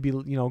Kelsey could be,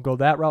 go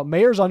that route.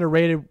 Mayer's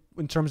underrated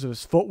in terms of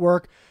his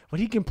footwork, but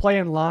he can play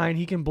in line.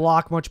 He can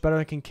block much better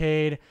than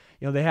Kincaid.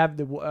 They have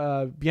the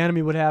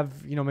Bieniemy would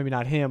have, maybe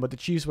not him, but the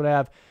Chiefs would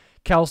have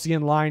Kelsey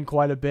in line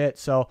quite a bit.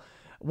 So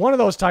one of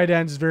those tight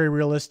ends is very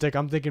realistic.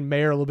 I'm thinking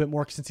Mayer a little bit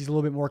more since he's a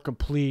little bit more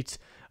complete.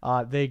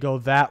 They go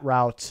that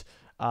route.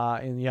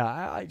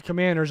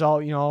 Commanders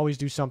always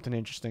do something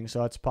interesting,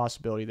 so that's a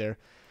possibility there.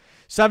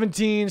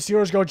 17,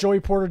 Steelers go Joey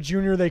Porter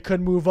Jr. They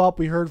could move up.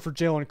 We heard for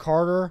Jalen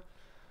Carter.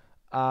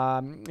 We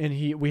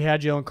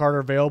had Jalen Carter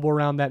available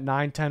around that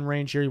 9-10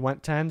 range here. He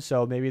went 10,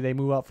 so maybe they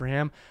move up for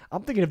him.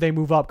 I'm thinking if they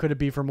move up, could it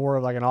be for more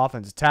of like an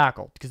offensive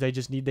tackle? Because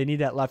they need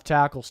that left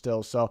tackle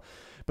still. So,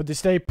 but they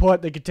stay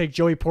put. They could take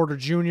Joey Porter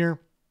Jr.,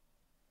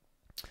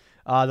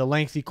 the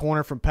lengthy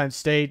corner from Penn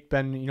State.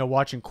 Been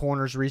watching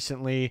corners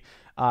recently,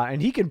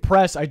 and he can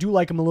press. I do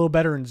like him a little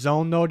better in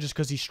zone though, just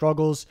because he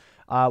struggles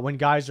when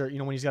guys are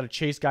when he's got to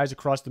chase guys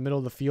across the middle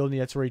of the field, and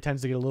that's where he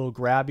tends to get a little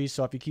grabby.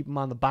 So if you keep him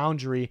on the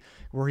boundary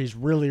where he's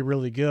really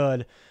really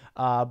good,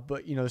 but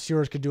the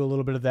Steelers could do a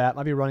little bit of that.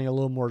 Might be running a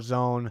little more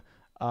zone.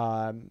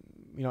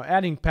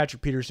 Adding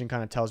Patrick Peterson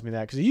kind of tells me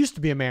that because he used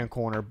to be a man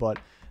corner, but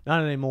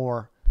not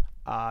anymore.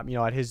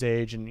 At his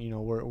age and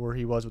where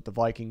he was with the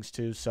Vikings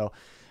too. So.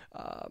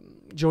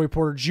 Joey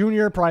Porter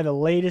Jr., probably the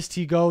latest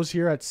he goes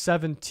here at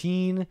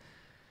 17.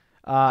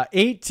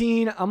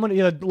 18,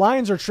 the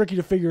Lions are tricky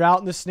to figure out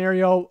in this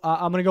scenario.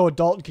 I'm going to go with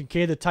Dalton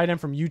Kincaid, the tight end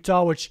from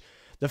Utah, which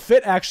the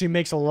fit actually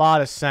makes a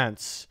lot of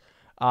sense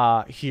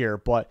here.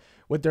 But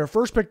with their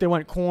first pick, they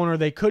went corner.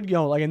 They could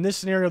go, like in this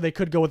scenario, they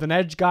could go with an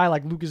edge guy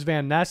like Lucas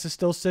Van Ness is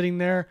still sitting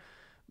there.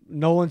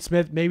 Nolan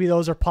Smith, maybe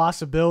those are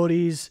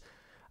possibilities.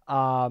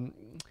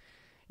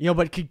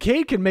 But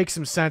Kincaid can make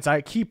some sense. I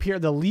keep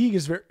hearing the league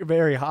is very,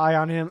 very high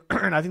on him.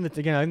 And I think that,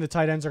 again, the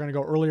tight ends are going to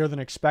go earlier than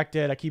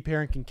expected. I keep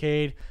hearing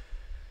Kincaid,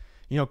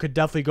 could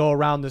definitely go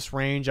around this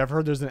range. I've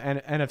heard there's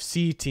an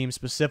NFC team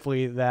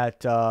specifically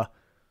that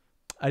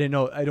I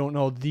don't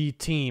know the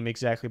team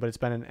exactly, but it's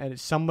been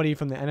somebody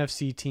from the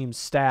NFC team's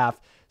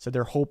staff said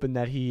they're hoping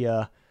that he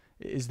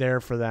is there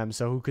for them.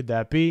 So who could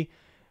that be?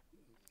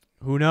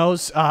 Who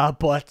knows? I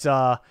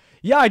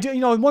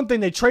do. One thing,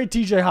 they trade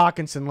TJ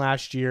Hawkinson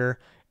last year.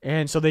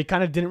 And so they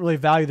kind of didn't really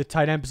value the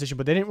tight end position,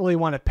 but they didn't really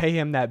want to pay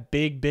him that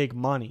big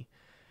money,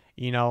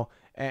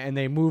 and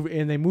they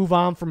move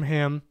on from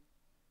him,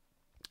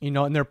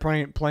 and they're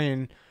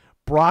playing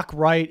Brock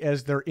Wright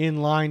as their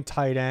inline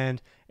tight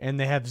end, and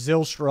they have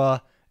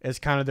Zylstra as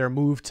kind of their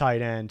move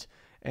tight end,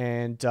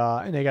 and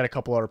they got a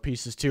couple other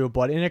pieces too,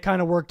 and it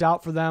kind of worked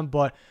out for them.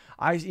 But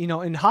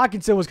and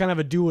Hawkinson was kind of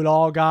a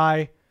do-it-all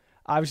guy.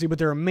 Obviously, but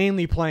they were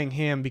mainly playing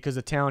him because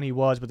of the talent he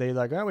was. But they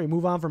we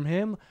move on from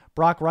him.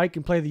 Brock Wright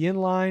can play the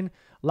inline,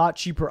 a lot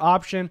cheaper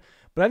option.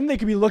 But I think they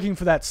could be looking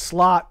for that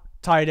slot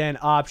tight end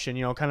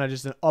option, kind of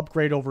just an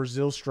upgrade over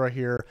Zylstra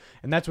here.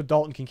 And that's what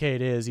Dalton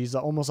Kincaid is. He's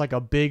almost like a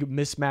big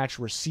mismatch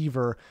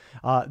receiver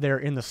there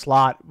in the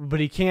slot. But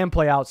he can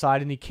play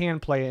outside, and he can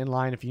play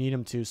inline if you need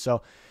him to.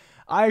 So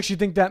I actually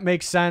think that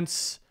makes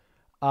sense.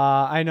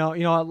 I know,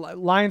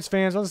 Lions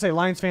fans, I was going to say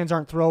Lions fans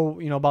aren't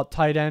about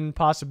tight end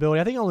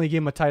possibility. I think I only gave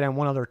them a tight end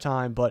one other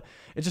time, but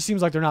it just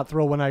seems like they're not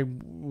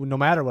no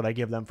matter what I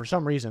give them for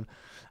some reason.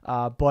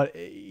 But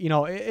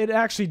it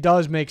actually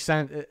does make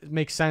sense. It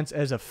makes sense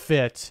as a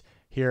fit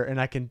here, and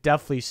I can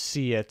definitely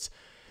see it.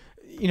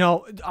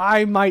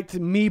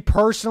 Me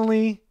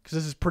personally, because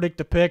this is predict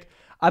the pick,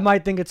 I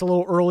might think it's a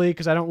little early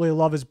because I don't really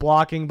love his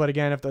blocking. But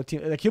again, if the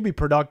team, he'll be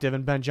productive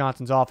in Ben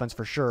Johnson's offense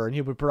for sure, and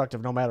he'll be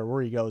productive no matter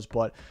where he goes.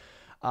 But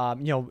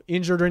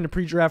injured during the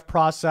pre-draft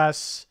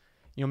process,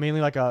 mainly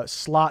like a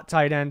slot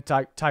tight end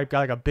type guy,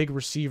 like a big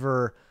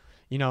receiver,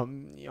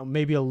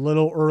 maybe a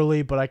little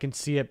early, but I can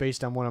see it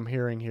based on what I'm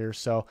hearing here.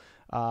 So,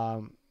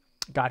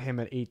 got him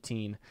at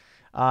 18.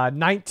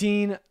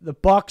 19, the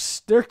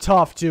Bucks, they're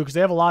tough too because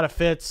they have a lot of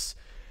fits.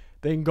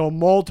 They can go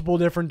multiple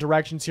different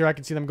directions here. I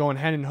can see them going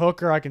Hendon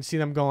Hooker. I can see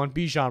them going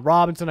Bijan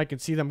Robinson. I can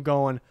see them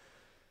going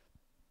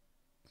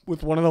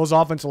with one of those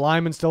offensive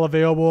linemen still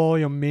available,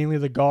 mainly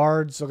the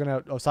guards, looking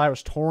at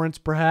Osiris Torrance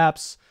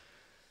perhaps.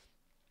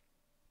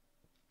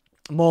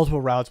 Multiple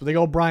routes, but they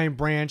go Brian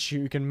Branch,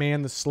 who can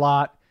man the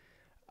slot,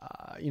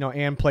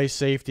 and play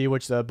safety,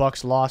 which the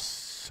Bucks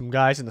lost some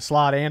guys in the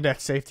slot and at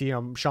safety.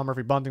 Sean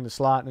Murphy-Bunting the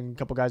slot and a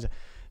couple guys at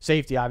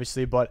safety,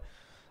 obviously, but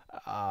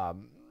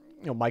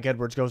Mike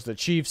Edwards goes to the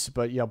Chiefs,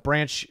 but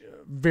Branch,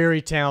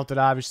 very talented,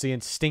 obviously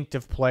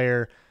instinctive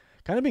player,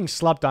 kind of being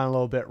slept on a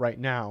little bit right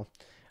now.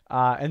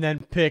 And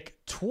then pick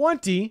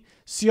 20,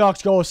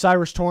 Seahawks go with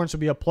Cyrus Torrence, will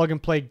be a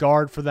plug-and-play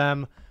guard for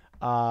them.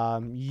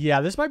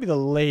 Yeah, this might be the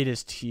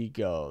latest he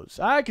goes.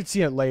 I could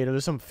see it later.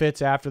 There's some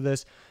fits after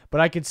this,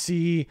 but I could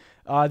see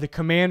the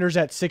Commanders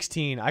at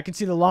 16. I can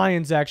see the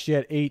Lions actually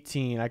at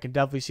 18. I can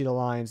definitely see the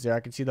Lions there.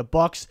 I can see the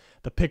Bucks,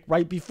 the pick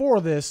right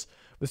before this.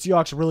 The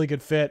Seahawks, a really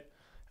good fit.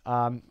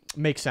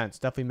 Makes sense.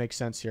 Definitely makes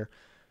sense here.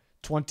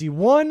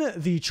 21,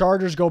 the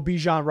Chargers go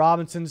Bijan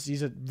Robinson.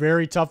 He's a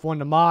very tough one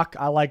to mock.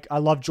 I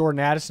love Jordan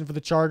Addison for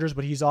the Chargers,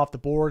 but he's off the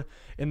board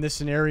in this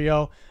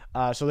scenario.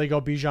 So they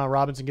go Bijan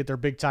Robinson, get their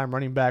big-time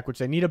running back, which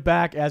they need a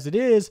back as it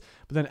is,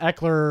 but then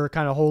Eckler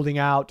kind of holding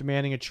out,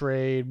 demanding a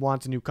trade,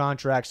 wants a new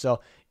contract. So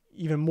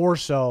even more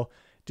so,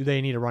 do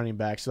they need a running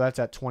back? So that's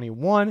at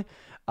 21.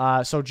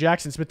 So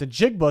Jaxon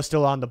Smith-Njigba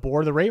still on the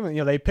board. The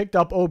Ravens, they picked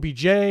up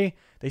OBJ. They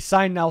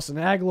signed Nelson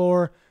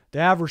Aguilar. They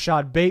have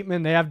Rashad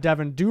Bateman. They have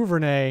Devon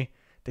Duvernay.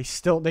 They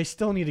still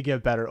need to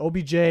get better.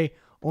 OBJ,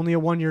 only a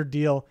one-year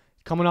deal,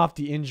 coming off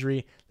the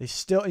injury. They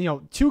still,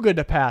 too good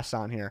to pass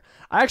on here.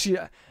 I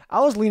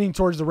was leaning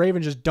towards the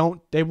Ravens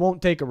they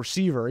won't take a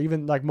receiver.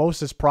 Even like most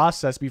of this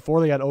process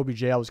before they got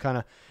OBJ, I was kind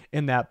of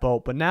in that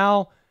boat. But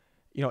now,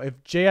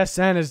 if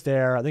JSN is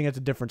there, I think it's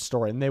a different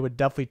story. And they would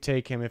definitely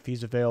take him if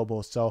he's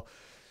available. So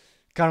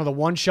kind of the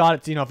one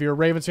shot, if you're a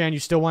Ravens fan, you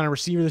still want a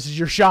receiver, this is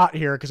your shot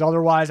here, because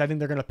otherwise I think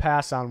they're going to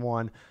pass on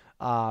one.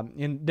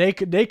 And they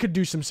could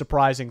do some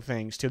surprising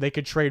things too. They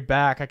could trade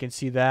back. I can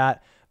see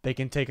that. They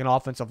can take an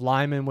offensive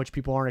lineman, which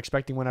people aren't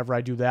expecting whenever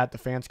I do that. The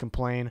fans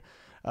complain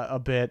a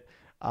bit.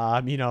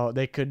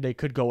 They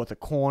could go with a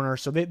corner.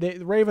 So the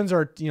Ravens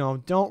are,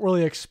 don't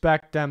really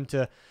expect them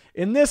to.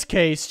 In this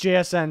case,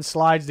 JSN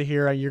slides to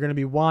here. You're going to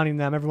be wanting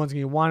them. Everyone's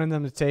going to be wanting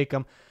them to take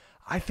them.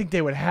 I think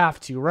they would have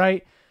to,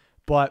 right?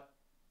 But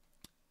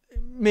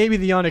maybe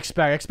the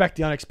unexpected. Expect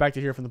the unexpected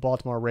here from the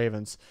Baltimore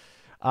Ravens.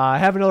 I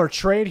have another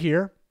trade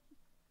here.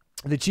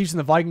 The Chiefs and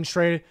the Vikings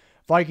trade.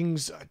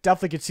 Vikings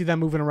definitely could see them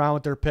moving around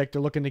with their pick.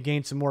 They're looking to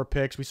gain some more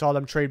picks. We saw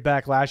them trade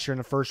back last year in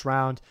the first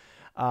round.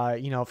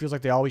 It feels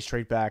like they always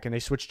trade back, and they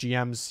switched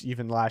GMs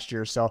even last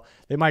year. So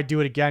they might do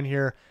it again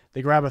here.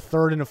 They grab a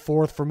third and a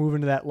fourth for moving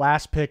to that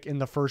last pick in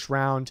the first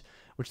round,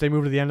 which they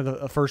moved to the end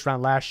of the first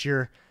round last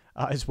year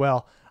as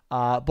well.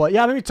 But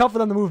yeah, maybe tough for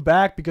them to move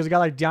back because a guy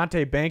like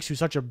Deonte Banks, who's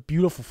such a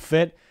beautiful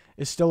fit,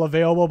 is still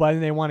available, but I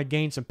think they want to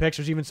gain some picks.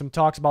 There's even some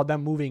talks about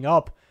them moving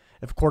up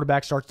if a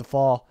quarterback starts to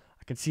fall.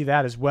 I can see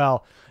that as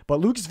well.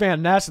 But Lucas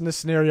Van Ness in this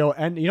scenario,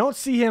 and you don't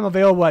see him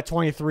available at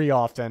 23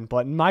 often,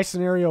 but in my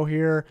scenario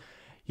here,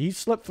 he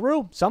slipped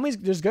through.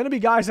 There's going to be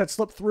guys that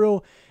slip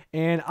through,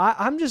 and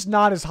I'm just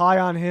not as high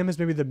on him as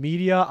maybe the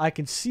media. I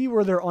can see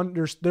where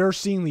they're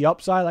seeing the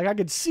upside. Like I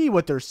could see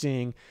what they're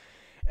seeing.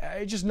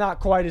 It's just not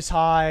quite as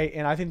high,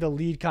 and I think the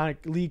league kind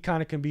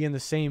of can be in the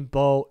same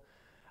boat.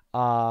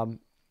 But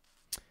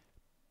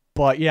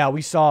yeah,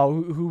 we saw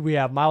who we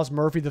have. Myles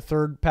Murphy, the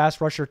third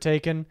pass rusher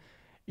taken.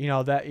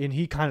 And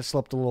he kind of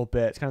slipped a little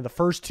bit. It's kind of the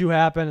first two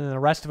happened, and the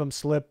rest of them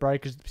slipped, right?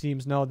 Because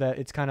teams know that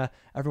it's kind of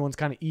everyone's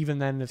kind of even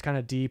then, and it's kind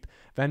of deep.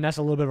 Van Ness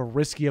a little bit of a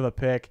risky of a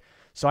pick,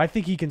 so I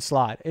think he can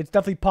slide. It's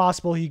definitely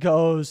possible he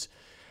goes.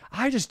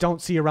 I just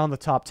don't see around the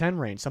top 10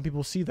 range. Some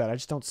people see that. I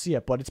just don't see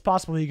it, but it's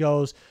possible he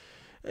goes.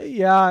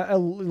 Yeah, a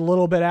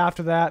little bit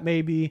after that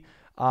maybe.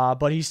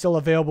 But he's still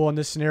available in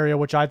this scenario,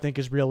 which I think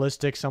is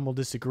realistic. Some will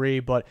disagree,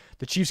 but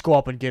the Chiefs go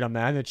up and get him,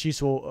 man. The Chiefs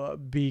will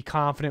be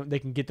confident they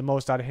can get the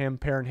most out of him,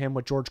 pairing him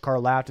with George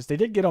Karlaftis. They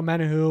did get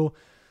Omenahu.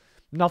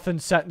 Nothing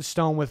set in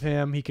stone with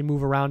him. He can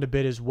move around a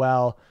bit as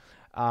well.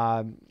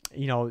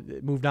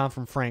 Moved on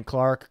from Frank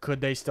Clark. Could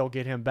they still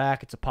get him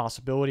back? It's a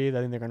possibility. I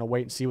think they're going to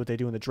wait and see what they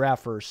do in the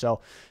draft first.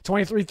 So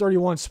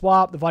 23-31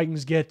 swap. The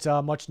Vikings get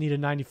much needed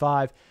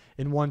 95.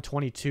 In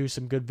 122,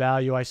 some good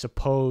value, I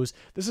suppose.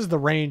 This is the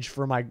range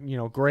for my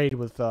grade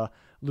with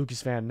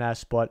Lucas Van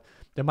Ness, but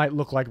they might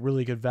look like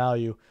really good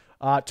value.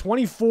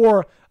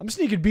 24, I'm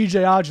sneaking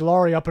B.J.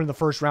 Ojulari up into the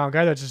first round.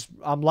 Guy that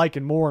I'm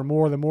liking more and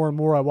more. The more and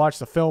more I watch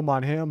the film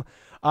on him.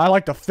 I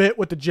like the fit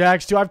with the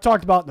Jags, too. I've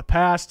talked about in the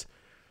past.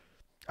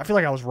 I feel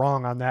like I was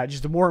wrong on that.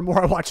 Just the more and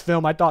more I watch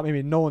film, I thought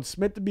maybe Nolan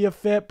Smith to be a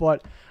fit,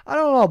 but I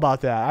don't know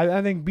about that.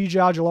 I think B.J.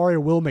 Ojulari or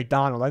Will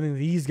McDonald. I think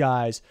these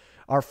guys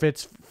are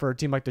fits for a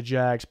team like the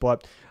Jags,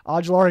 but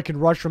Ojulari can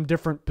rush from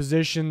different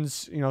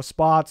positions,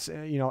 spots,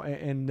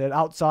 and that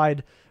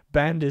outside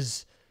bend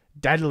is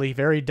deadly,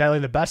 very deadly,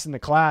 the best in the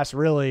class,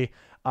 really.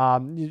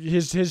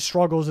 His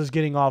struggles is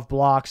getting off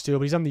blocks too,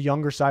 but he's on the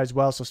younger side as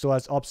well, so still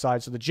has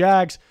upside. So the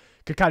Jags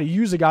could kind of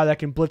use a guy that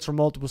can blitz from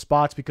multiple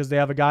spots because they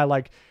have a guy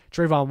like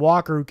Trayvon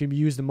Walker who can be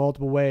used in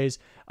multiple ways,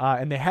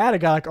 and they had a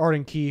guy like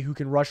Arden Key who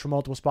can rush from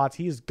multiple spots.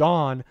 He is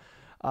gone.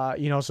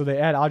 So they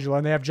add Ojulari,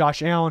 and they have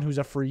Josh Allen, who's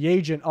a free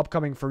agent,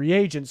 upcoming free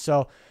agent.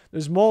 So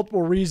there's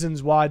multiple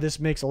reasons why this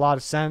makes a lot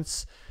of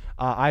sense.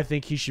 I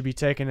think he should be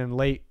taken in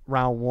late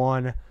round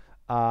one.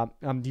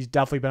 He's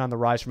definitely been on the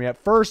rise for me.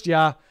 At first,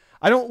 yeah,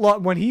 I don't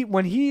love when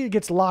he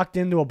gets locked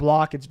into a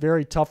block. It's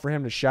very tough for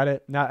him to shed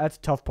it. Now that's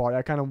the tough part.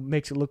 That kind of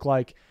makes it look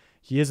like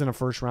he isn't a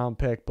first round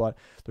pick. But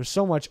there's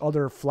so much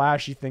other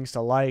flashy things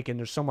to like, and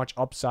there's so much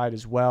upside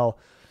as well.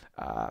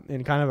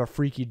 and kind of a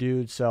freaky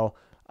dude. So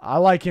I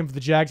like him for the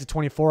Jags at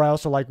 24. I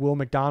also like Will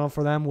McDonald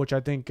for them, which I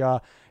think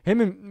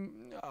him and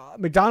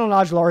McDonald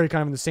and Ojulari are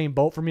kind of in the same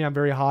boat for me. I'm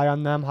very high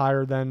on them,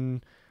 higher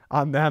than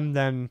on them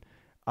than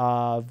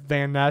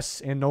Van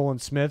Ness and Nolan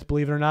Smith,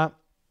 believe it or not.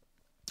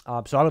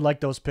 So I would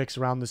like those picks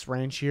around this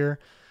range here.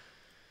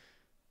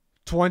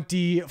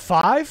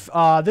 25.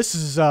 This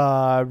is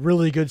a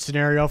really good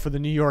scenario for the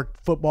New York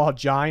Football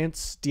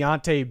Giants.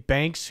 Deonte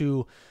Banks,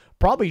 who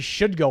probably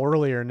should go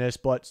earlier in this,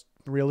 but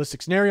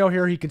realistic scenario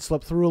here, he can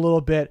slip through a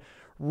little bit.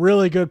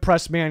 Really good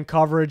press man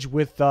coverage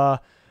with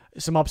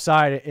some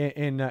upside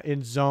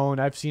in zone.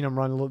 I've seen him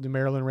run a little.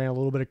 Maryland ran a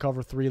little bit of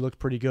cover 3, looked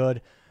pretty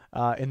good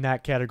in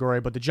that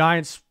category. But the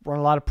Giants run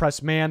a lot of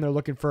press man. They're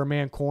looking for a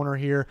man corner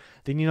here.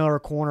 They need another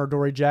corner.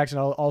 Dory Jackson,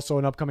 also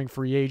an upcoming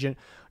free agent,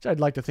 which I'd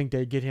like to think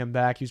they'd get him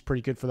back. He was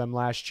pretty good for them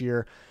last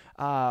year.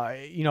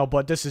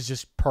 But this is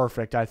just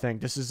perfect, I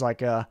think. This is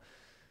like a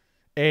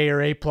A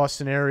or A+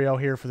 scenario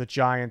here for the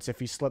Giants if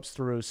he slips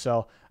through.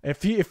 So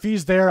if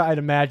he's there, I'd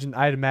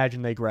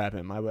imagine they grab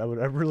him. I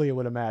really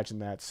would imagine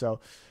that. So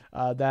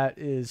that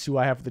is who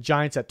I have for the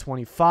Giants at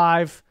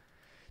 25.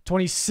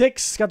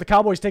 26, got the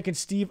Cowboys taking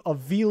Steve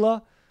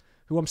Avila,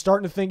 who I'm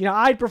starting to think,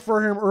 I'd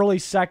prefer him early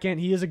second.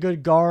 He is a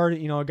good guard,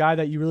 a guy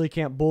that you really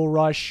can't bull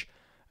rush.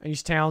 And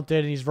he's talented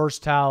and he's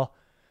versatile.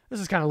 This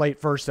is kind of late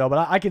first, though,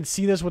 but I can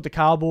see this with the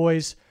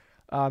Cowboys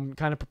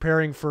kind of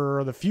preparing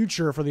for the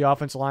future for the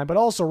offensive line, but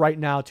also right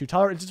now, too.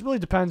 Tyler, it just really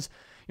depends.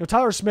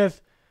 Tyler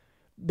Smith,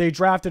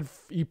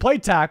 he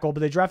played tackle,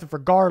 but they drafted for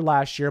guard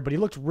last year, but he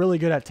looked really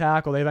good at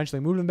tackle. They eventually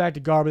moved him back to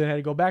guard, but then had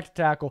to go back to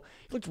tackle.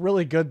 He looked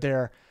really good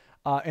there.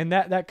 And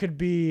that could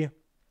be,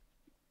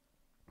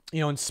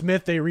 in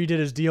Smith, they redid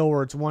his deal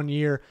where it's 1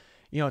 year.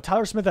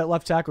 Tyler Smith at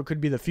left tackle could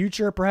be the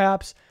future,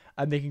 perhaps.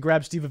 And they can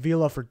grab Steve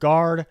Avila for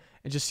guard.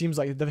 It just seems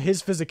like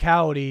his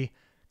physicality,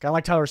 kind of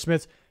like Tyler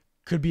Smith,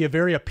 could be a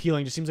very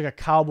appealing. Just seems like a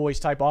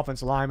Cowboys-type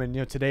offensive lineman,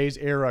 today's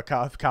era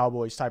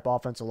Cowboys-type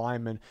offensive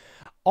lineman.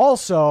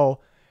 Also,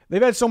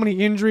 they've had so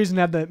many injuries and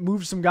had to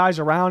move some guys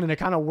around, and it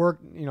kind of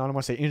worked. I don't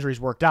want to say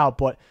injuries worked out,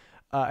 but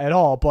at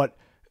all. But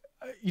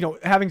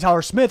having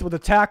Tyler Smith with the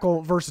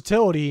tackle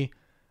versatility,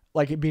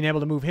 like being able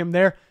to move him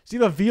there.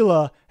 Steve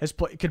Avila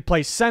could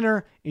play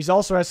center. He's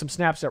also has some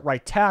snaps at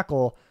right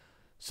tackle.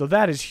 So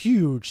that is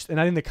huge, and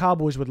I think the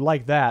Cowboys would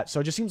like that. So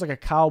it just seems like a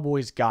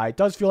Cowboys guy. It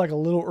does feel like a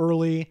little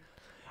early.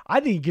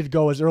 I think he could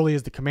go as early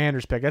as the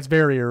Commanders pick. That's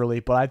very early,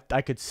 but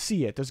I could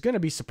see it. There's going to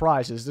be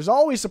surprises. There's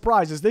always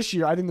surprises. This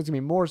year, I think there's going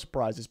to be more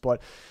surprises, but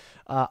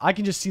I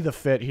can just see the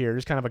fit here.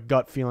 There's kind of a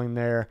gut feeling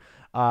there.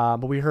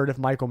 But we heard if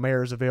Michael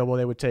Mayer is available,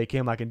 they would take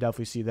him. I can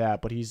definitely see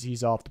that, but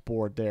he's off the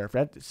board there.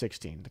 At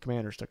 16, the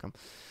Commanders took him.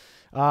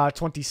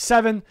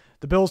 27,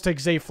 the Bills take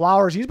Zay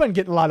Flowers. He's been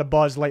getting a lot of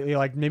buzz lately.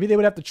 Like maybe they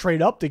would have to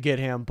trade up to get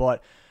him,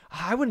 but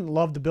I wouldn't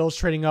love the Bills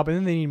trading up, and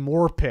then they need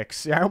more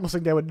picks. I almost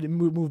think they would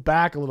move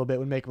back a little bit,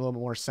 would make a little bit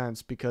more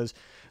sense because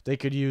they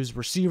could use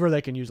receiver,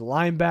 they can use a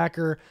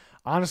linebacker,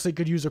 honestly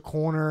could use a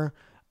corner.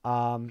 They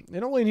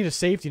don't really need a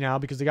safety now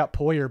because they got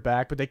Poyer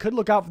back, but they could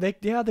look out for they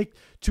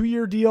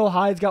 2-year deal.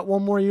 Hyde's got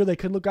 1 more year. They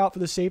could look out for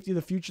the safety of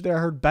the future there. I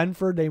heard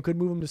Benford, they could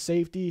move him to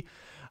safety.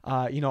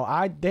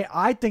 I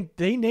think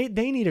they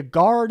need a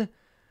guard.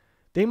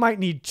 They might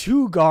need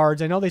 2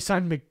 guards. I know they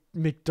signed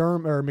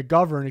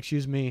McGovern,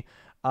 excuse me.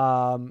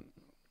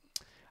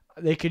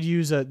 They could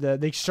use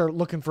they start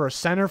looking for a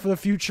center for the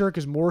future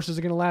because Morris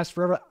isn't going to last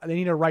forever. They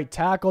need a right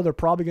tackle. They're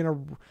probably going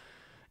to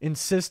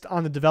insist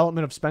on the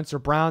development of Spencer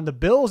Brown. The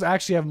Bills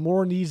actually have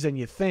more needs than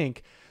you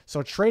think.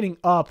 So trading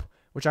up,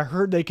 which I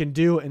heard they can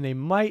do, and they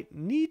might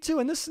need to.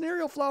 In this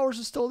scenario, Flowers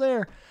is still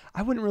there.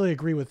 I wouldn't really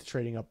agree with the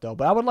trading up, though.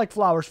 But I would like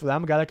Flowers for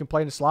them, a guy that can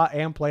play in the slot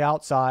and play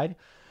outside.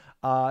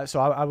 So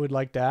I would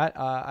like that.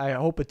 I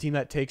hope a team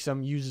that takes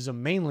him uses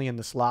him mainly in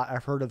the slot.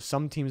 I've heard of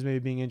some teams maybe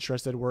being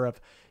interested where if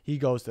he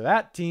goes to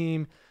that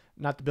team,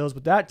 not the Bills,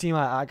 but that team,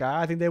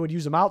 I think they would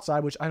use him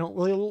outside, which I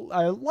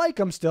like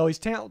him still. He's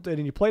talented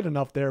and he played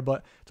enough there,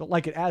 but don't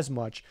like it as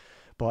much.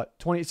 But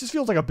it just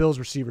feels like a Bills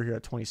receiver here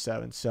at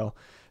 27. So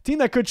team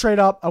that could trade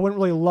up. I wouldn't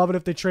really love it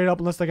if they trade up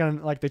unless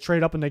they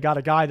trade up and they got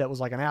a guy that was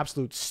like an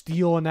absolute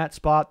steal in that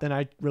spot. Then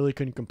I really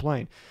couldn't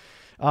complain.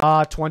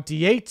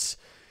 28.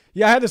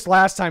 Yeah, I had this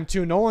last time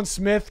too. Nolan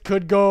Smith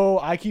could go.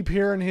 I keep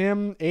hearing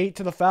him 8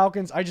 to the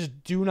Falcons. I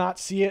just do not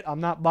see it. I'm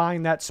not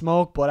buying that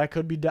smoke, but I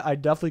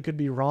definitely could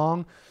be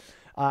wrong.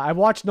 I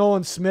watched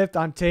Nolan Smith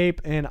on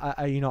tape, and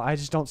I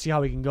just don't see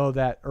how he can go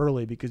that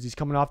early because he's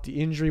coming off the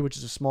injury, which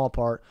is a small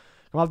part.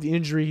 Coming off the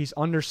injury, he's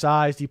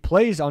undersized. He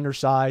plays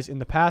undersized in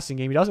the passing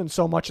game. He doesn't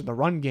so much in the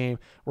run game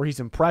where he's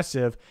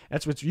impressive.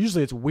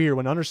 It's weird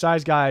when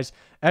undersized guys,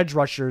 edge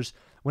rushers,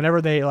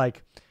 whenever they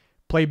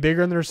play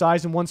bigger than their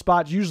size in one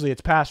spot, usually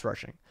it's pass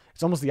rushing.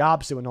 It's almost the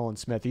opposite with Nolan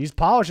Smith. He's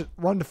polished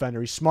run defender.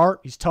 He's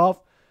smart. He's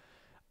tough.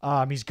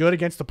 He's good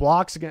against the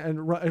blocks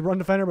and run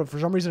defender, but for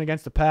some reason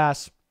against the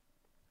pass,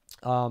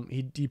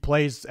 he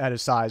plays at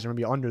his size or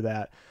maybe under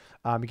that.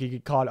 He can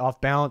get caught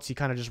off balance. He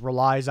kind of just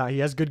relies on. He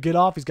has good get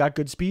off. He's got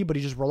good speed, but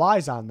he just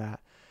relies on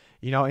that.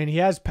 And he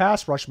has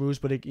pass rush moves,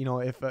 but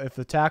if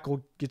the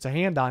tackle gets a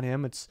hand on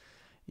him,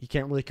 he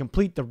can't really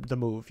complete the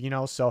move,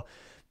 So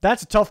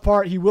that's a tough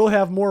part. He will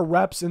have more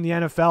reps in the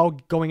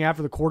NFL going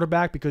after the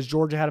quarterback because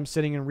Georgia had him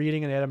sitting and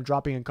reading and they had him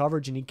dropping in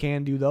coverage, and he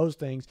can do those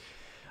things.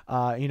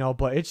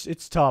 But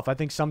it's tough. I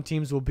think some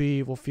teams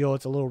will feel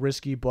it's a little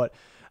risky, but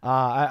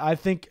I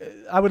think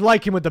I would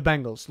like him with the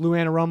Bengals. Lou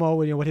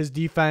Anarumo, with his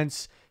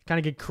defense, kind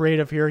of get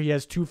creative here. He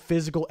has 2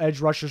 physical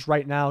edge rushers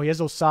right now. He has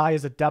Osai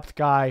as a depth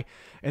guy,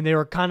 and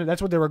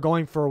that's what they were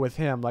going for with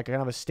him, like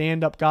kind of a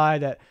stand-up guy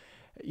that,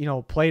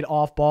 played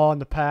off-ball in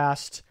the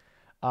past.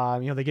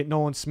 They get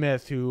Nolan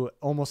Smith, who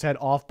almost had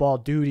off-ball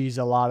duties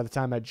a lot of the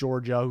time at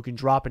Georgia, who can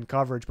drop in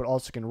coverage but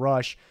also can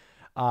rush.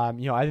 I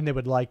think they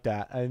would like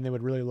that. I think they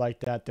would really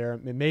like that there.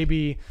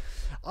 Maybe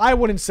I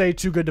wouldn't say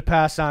too good to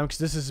pass on because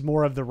this is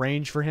more of the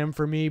range for him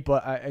for me,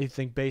 but I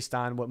think based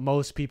on what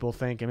most people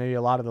think and maybe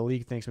a lot of the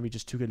league thinks, maybe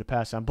just too good to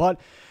pass on. But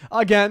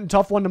again,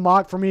 tough one to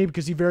mock for me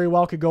because he very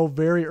well could go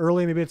very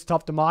early. Maybe it's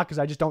tough to mock because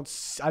I just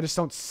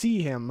don't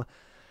see him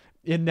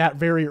in that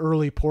very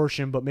early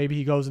portion, but maybe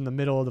he goes in the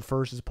middle of the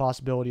first as a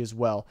possibility as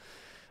well.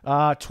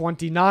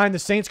 29, the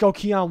Saints go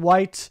Keon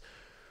White,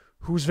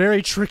 who's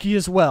very tricky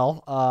as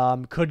well.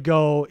 Could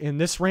go in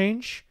this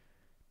range.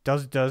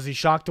 Does he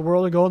shock the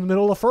world and go in the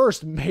middle of the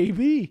first?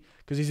 Maybe,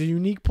 because he's a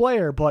unique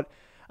player. But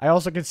I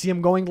also can see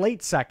him going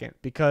late second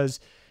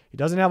because he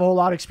doesn't have a whole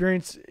lot of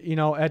experience,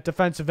 at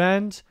defensive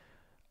end.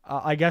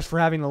 I guess for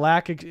having the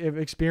lack of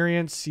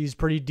experience, he's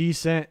pretty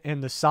decent,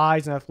 and the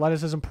size and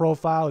athleticism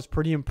profile is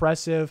pretty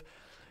impressive.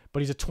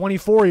 But he's a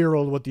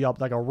 24-year-old with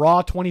like a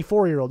raw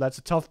 24-year-old. That's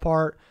a tough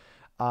part.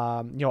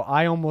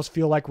 I almost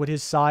feel like with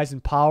his size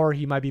and power,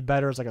 he might be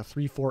better as like a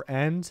 3-4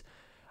 end.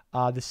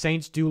 The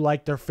Saints do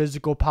like their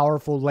physical,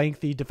 powerful,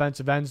 lengthy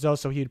defensive ends, though,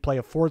 so he'd play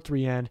a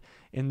 4-3 end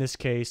in this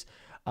case.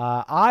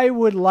 I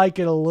would like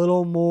it a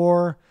little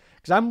more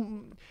because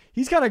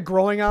he's kind of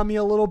growing on me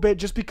a little bit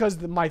just because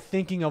my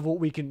thinking of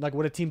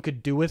what a team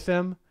could do with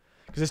him.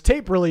 Because his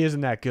tape really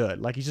isn't that good.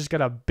 Like, he's just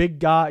got a big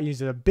guy.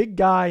 He's a big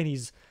guy, and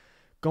he's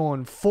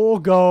going full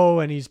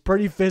go, and he's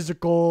pretty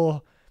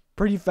physical,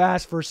 pretty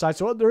fast first sight.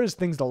 So there is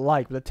things to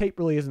like, but the tape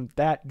really isn't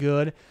that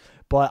good.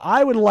 But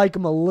I would like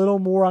him a little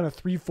more on a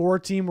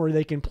 3-4 team where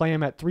they can play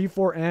him at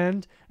 3-4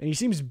 end. And he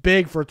seems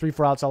big for a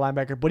 3-4 outside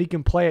linebacker, but he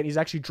can play it. He's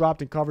actually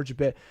dropped in coverage a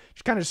bit.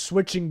 Just kind of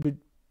switching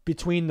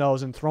between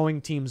those and throwing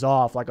teams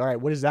off. Like, all right,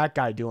 what is that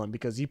guy doing?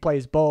 Because he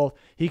plays both.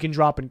 He can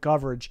drop in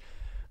coverage.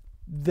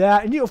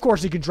 Of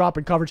course, he can drop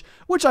in coverage,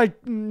 which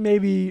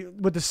maybe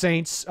with the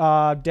Saints,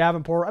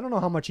 Davenport, I don't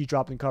know how much he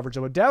dropped in coverage.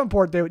 But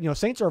Davenport,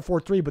 Saints are a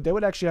 4-3, but they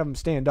would actually have him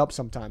stand up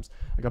sometimes.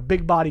 Like a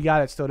big body guy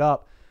that stood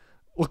up.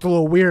 Looked a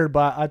little weird,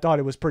 but I thought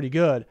it was pretty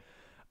good.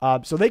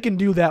 So they can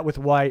do that with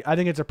White. I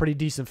think it's a pretty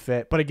decent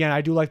fit. But again,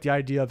 I do like the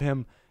idea of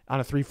him on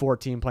a 3-4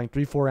 team playing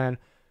 3-4 end,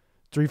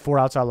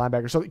 3-4 outside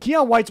linebacker. So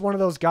Keon White's one of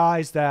those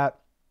guys that,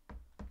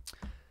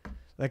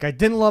 like, I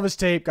didn't love his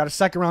tape, got a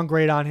second-round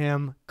grade on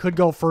him, could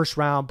go first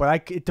round,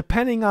 but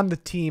depending on the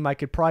team, I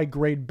could probably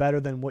grade better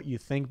than what you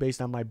think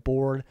based on my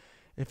board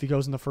if he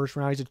goes in the first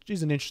round.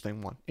 He's an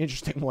interesting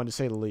one to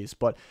say the least.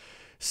 But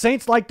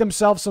Saints like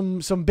themselves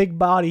some big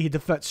body,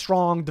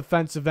 strong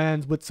defensive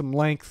ends with some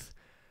length.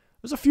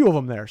 There's a few of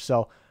them there,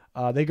 so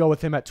they go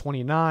with him at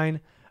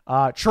 29.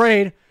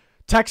 Trade.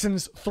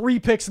 Texans, 3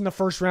 picks in the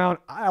first round.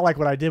 I like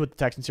what I did with the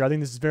Texans here. I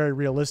think this is very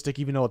realistic,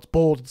 even though it's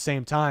bold at the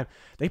same time.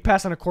 They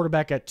pass on a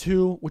quarterback at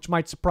 2, which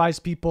might surprise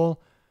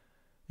people.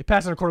 They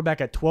pass on a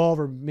quarterback at 12,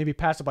 or maybe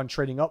pass up on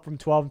trading up from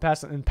 12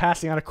 and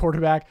passing on a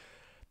quarterback.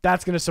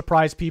 That's going to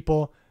surprise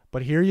people.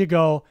 But here you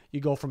go.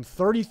 You go from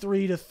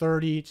 33 to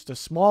 30, just a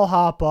small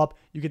hop up.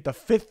 You get the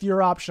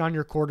 5th-year option on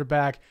your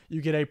quarterback. You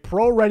get a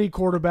pro-ready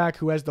quarterback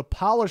who has the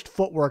polished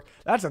footwork.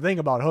 That's the thing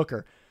about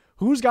Hooker.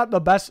 Who's got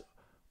the best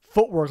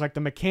footwork, like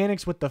the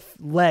mechanics with the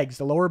legs,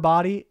 the lower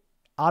body,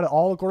 out of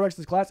all the quarterbacks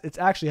in this class? It's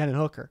actually Hendon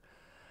Hooker.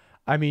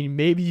 I mean,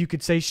 maybe you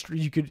could say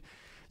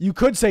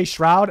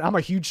Stroud. I'm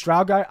a huge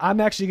Stroud guy.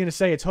 I'm actually going to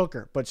say it's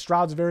Hooker, but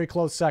Stroud's a very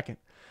close second.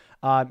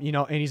 And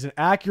he's an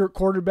accurate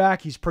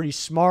quarterback. He's pretty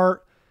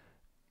smart.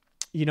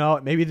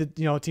 Maybe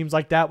teams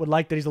like that would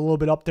like that he's a little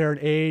bit up there in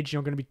age.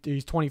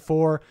 He's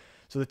 24.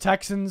 So the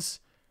Texans,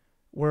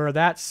 where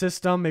that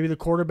system, maybe the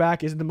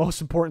quarterback isn't the most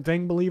important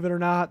thing, believe it or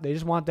not. They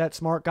just want that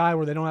smart guy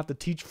where they don't have to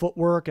teach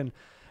footwork, and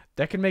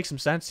that can make some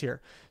sense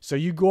here. So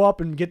you go up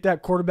and get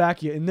that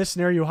quarterback. In this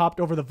scenario, you hopped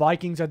over the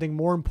Vikings. I think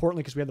more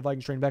importantly, because we had the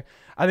Vikings trading back,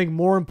 I think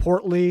more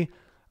importantly,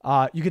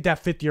 you get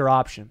that 5th-year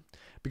option.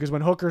 Because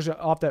when Hooker's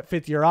off that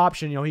 5th-year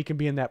option, he can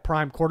be in that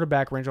prime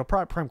quarterback range. Well,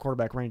 prime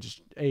quarterback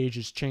range age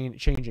is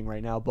changing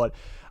right now, but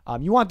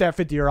you want that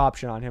 5th-year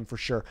option on him for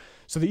sure.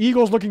 So the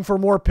Eagles looking for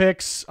more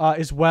picks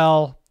as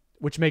well,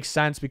 which makes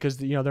sense because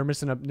they're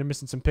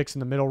missing some picks in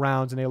the middle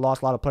rounds, and they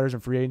lost a lot of players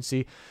in free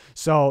agency.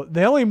 So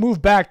they only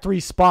moved back 3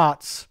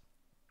 spots,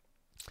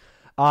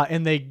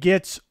 and they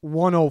get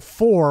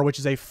 104, which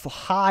is a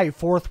high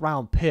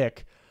 4th-round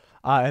pick.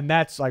 And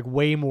that's like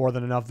way more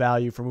than enough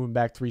value for moving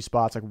back 3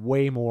 spots, like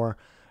way more,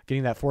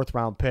 getting that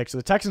 4th-round pick. So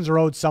the Texans are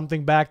owed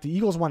something back. The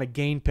Eagles want to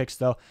gain picks,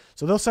 though.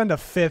 So they'll send a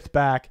 5th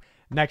back,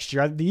 next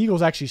year. The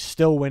Eagles actually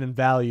still win in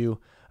value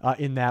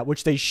in that,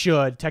 which they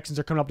should. Texans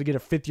are coming up to get a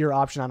 5th-year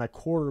option on a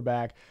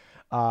quarterback.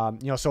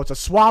 So it's a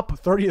swap,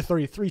 30 to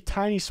 33,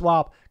 tiny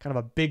swap, kind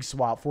of a big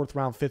swap, 4th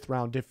round, 5th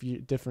round,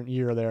 different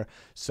year there.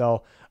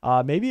 So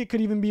maybe it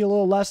could even be a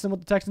little less than what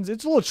the Texans.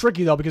 It's a little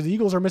tricky though because the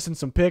Eagles are missing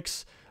some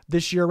picks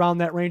this year around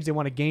that range. They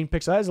want to gain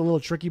picks, so that is a little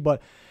tricky.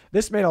 But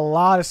this made a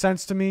lot of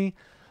sense to me.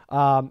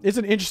 It's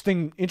an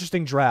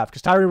interesting draft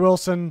because Tyree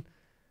Wilson,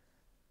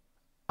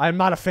 I'm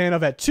not a fan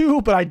of at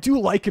 2, but I do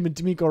like him in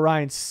D'Amico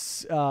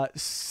Ryan's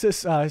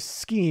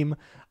scheme.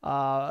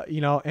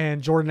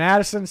 And Jordan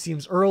Addison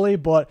seems early,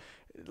 but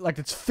like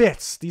it's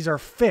fits. These are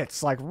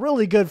fits, like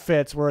really good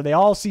fits where they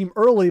all seem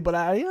early, but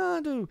I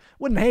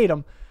wouldn't hate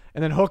them.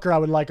 And then Hooker I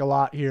would like a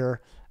lot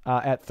here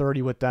at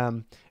 30 with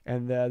them.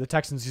 And the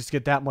Texans just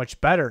get that much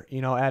better,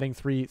 adding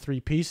three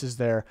pieces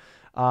there.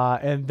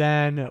 And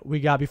then we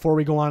got, before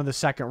we go on to the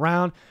second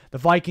round, the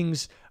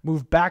Vikings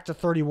move back to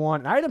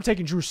 31. And I am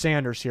taking Drew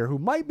Sanders here, who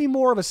might be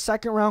more of a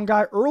second-round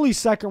guy, early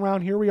second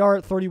round. Here we are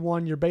at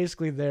 31. You're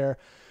basically there.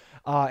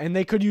 And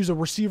they could use a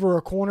receiver or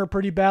a corner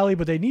pretty badly,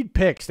 but they need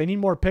picks. They need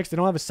more picks. They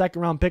don't have a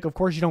second-round pick. Of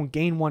course, you don't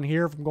gain one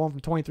here from going from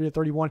 23 to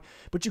 31,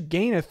 but you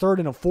gain a 3rd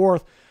and a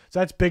 4th, so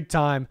that's big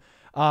time.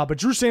 But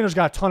Drew Sanders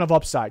got a ton of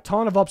upside.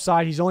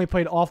 He's only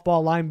played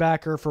off-ball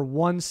linebacker for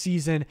 1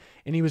 season,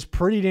 and he was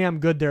pretty damn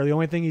good there. The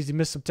only thing is he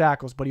missed some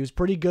tackles, but he was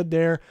pretty good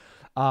there.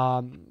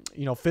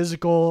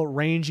 Physical,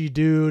 rangy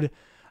dude.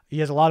 He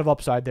has a lot of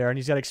upside there, and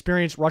he's got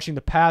experience rushing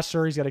the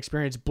passer. He's got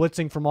experience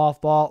blitzing from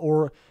off-ball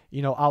or,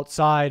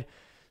 outside.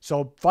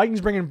 So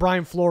Vikings bring in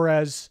Brian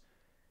Flores,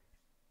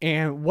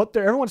 and what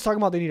everyone's talking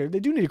about, they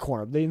do need a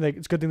corner.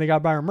 It's a good thing they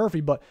got Byron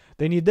Murphy, but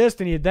they need this,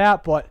 they need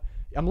that. But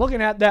I'm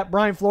looking at that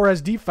Brian Flores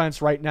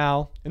defense right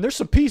now, and there's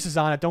some pieces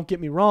on it, don't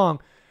get me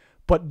wrong,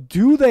 but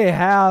do they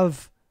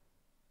have,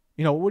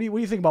 what do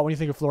you think about when you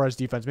think of Flores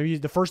defense? Maybe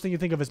the first thing you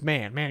think of is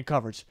man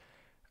coverage.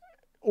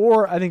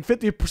 Or I think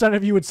 50%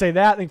 of you would say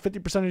that. I think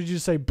 50% of you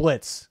say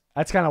blitz.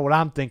 That's kind of what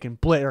I'm thinking.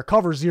 Blitz or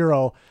cover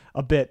 0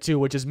 a bit too,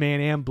 which is man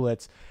and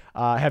blitz.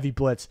 Heavy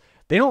blitz.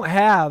 They don't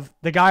have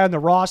the guy on the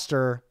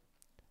roster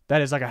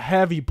that is like a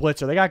heavy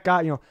blitzer. They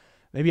got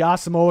maybe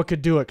Asamoah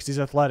could do it because he's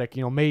athletic.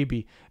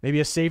 Maybe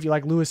a safety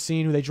like Lewis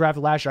Seen, who they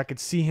drafted last year. I could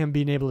see him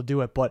being able to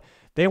do it, but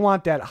they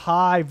want that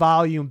high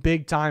volume,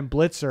 big time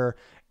blitzer,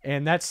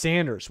 and that's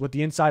Sanders with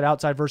the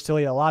inside-outside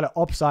versatility, a lot of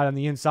upside on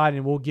the inside,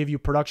 and will give you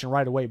production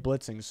right away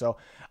blitzing. So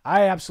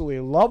I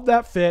absolutely love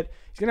that fit.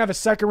 He's going to have a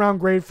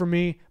second-round grade for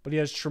me, but he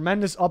has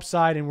tremendous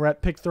upside, and we're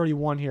at pick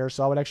 31 here,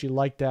 so I would actually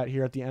like that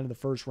here at the end of the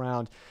first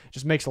round. It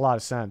just makes a lot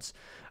of sense.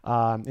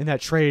 In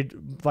that trade,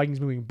 Vikings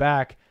moving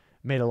back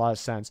made a lot of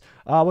sense.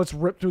 Let's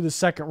rip through the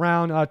second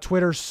round.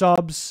 Twitter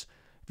subs.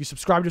 If you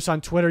subscribe to us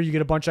on Twitter, you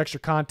get a bunch of extra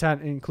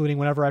content, including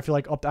whenever I feel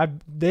like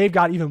they've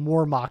got even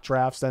more mock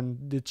drafts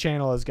than the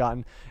channel has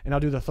gotten, and I'll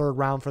do the third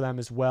round for them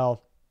as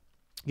well.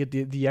 Get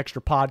the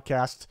extra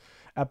podcast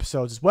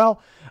episodes as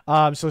well.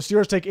 So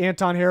Steelers take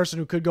Anton Harrison,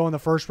 who could go in the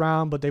first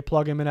round, but they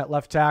plug him in at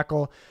left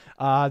tackle.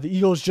 The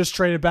Eagles just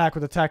traded back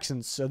with the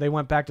Texans, so they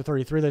went back to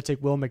 33. They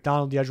take Will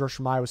McDonald, the edge rusher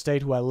from Iowa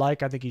State, who I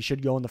like. I think he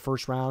should go in the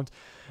first round.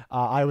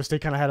 Iowa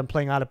State kind of had him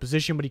playing out of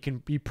position, but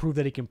he proved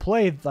that he can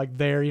play like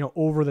there,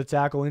 over the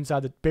tackle,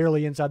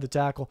 barely inside the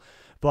tackle,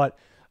 but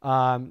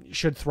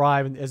should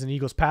thrive as an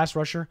Eagles pass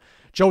rusher.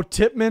 Joe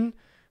Tippmann,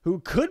 who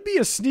could be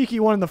a sneaky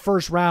one in the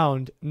first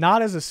round,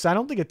 not as a center. I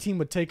don't think a team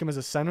would take him as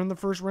a center in the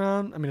first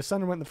round. I mean, a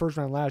center went in the first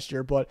round last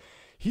year, but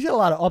he's got a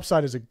lot of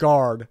upside as a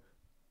guard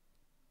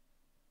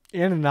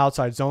and an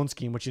outside zone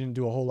scheme, which he didn't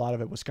do a whole lot of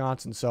at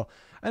Wisconsin. So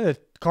I think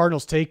the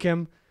Cardinals take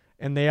him,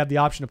 and they have the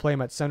option to play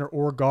him at center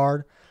or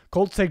guard.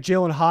 Colts take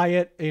Jalen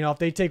Hyatt. If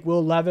they take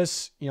Will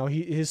Levis,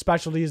 his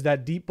specialty is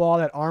that deep ball,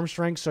 that arm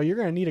strength. So you're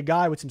going to need a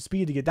guy with some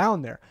speed to get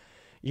down there.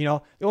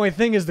 The only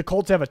thing is the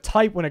Colts have a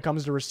type when it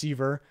comes to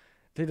receiver.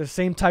 They're the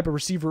same type of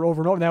receiver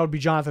over and over, and that would be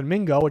Jonathan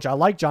Mingo, which I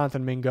like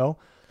Jonathan Mingo.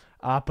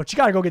 But you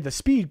got to go get the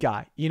speed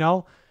guy,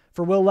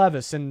 for Will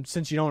Levis, and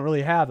since you don't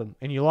really have him,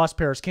 and you lost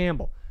Paris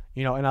Campbell,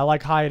 and I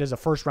like Hyatt as a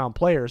first-round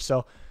player.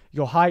 So you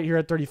go Hyatt here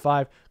at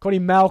 35. Cody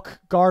Malk,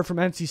 guard from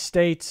NC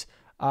State.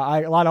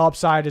 A lot of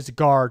upside as a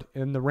guard,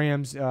 and the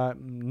Rams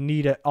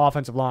need an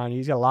offensive line.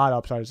 He's got a lot of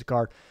upside as a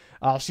guard.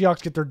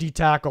 Seahawks get their D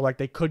tackle. Like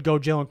they could go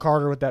Jalen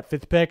Carter with that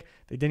 5th pick.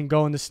 They didn't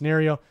go in this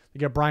scenario. They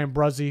get Brian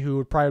Bruzzi, who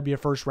would probably be a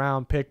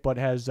first-round pick, but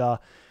has the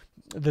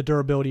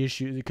durability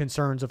issue, the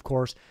concerns, of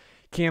course.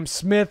 Cam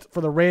Smith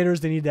for the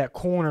Raiders. They need that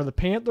corner. The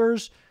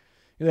Panthers,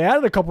 they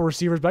added a couple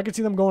receivers, but I could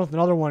see them going with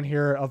another one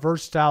here, a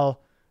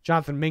versatile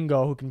Jonathan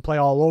Mingo, who can play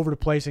all over the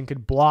place and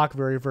could block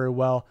very, very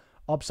well.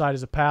 Upside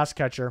as a pass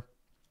catcher.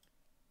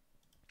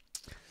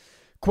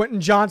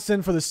 Quentin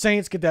Johnson for the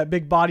Saints, get that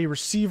big body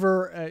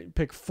receiver at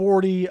pick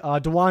 40.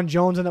 DeJuan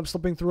Jones ended up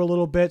slipping through a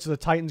little bit, so the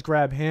Titans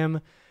grab him,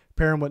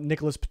 pair him with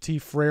Nicholas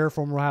Petit-Frere,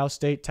 former Ohio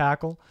State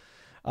tackle.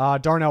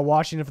 Darnell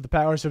Washington for the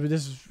Packers. So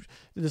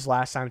this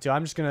last time too.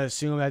 I'm just going to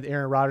assume that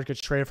Aaron Rodgers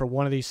gets traded for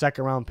one of these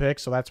second-round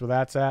picks, so that's where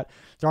that's at.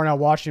 Darnell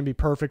Washington would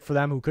be perfect for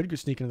them, who could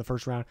sneak into the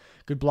first round.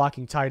 Good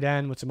blocking tight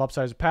end with some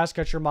upside as a pass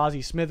catcher.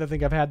 Mozzie Smith, I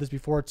think I've had this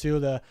before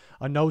too,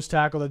 a nose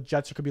tackle the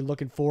Jets could be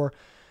looking for.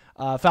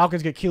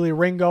 Falcons get Keely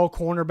Ringo,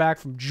 cornerback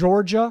from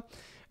Georgia.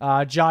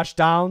 Josh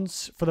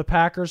Downs for the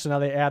Packers, so now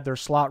they add their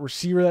slot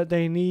receiver that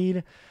they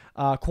need.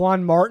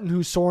 Quan Martin,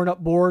 who's soaring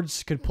up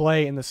boards, could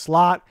play in the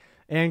slot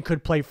and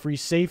could play free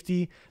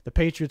safety. The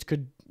Patriots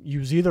could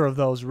use either of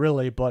those,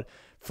 really, but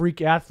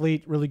freak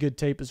athlete, really good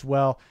tape as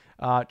well.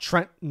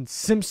 Trenton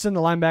Simpson,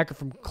 the linebacker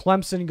from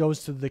Clemson,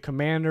 goes to the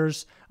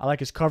Commanders. I like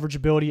his coverage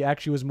ability.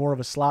 Actually was more of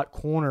a slot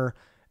corner,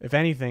 if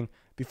anything,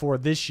 before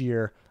this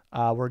year.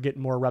 We're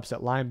getting more reps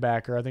at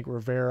linebacker. I think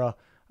Rivera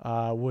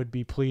would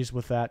be pleased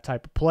with that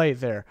type of play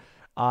there.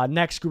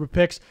 Next group of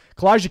picks,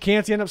 Kalijah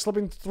Kancey ended up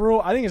slipping through.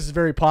 I think this is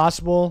very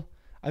possible.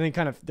 I think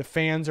kind of the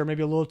fans are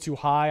maybe a little too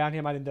high on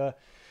him. I think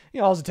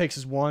all it takes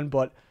is one,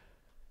 but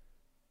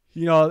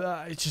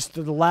it's just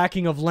the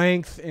lacking of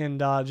length and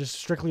just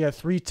strictly a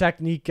 3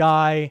 technique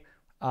guy.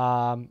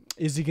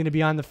 Is he going to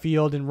be on the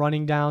field in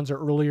running downs or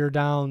earlier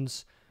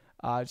downs?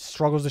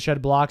 Struggles to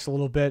shed blocks a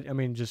little bit. I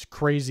mean, just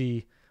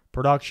crazy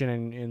production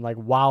and like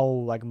wow,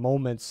 like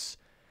moments,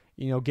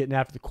 getting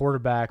after the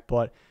quarterback,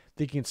 but I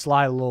think he can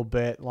slide a little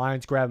bit.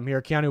 Lions grab him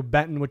here. Keanu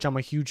Benton, which I'm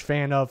a huge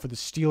fan of for the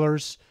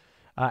Steelers,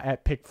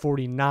 at pick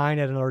 49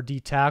 at another D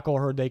tackle.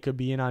 Heard they could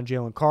be in on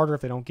Jalen Carter.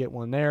 If they don't get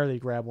one there, they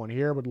grab one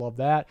here. Would love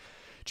that.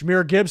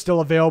 Jahmyr Gibbs still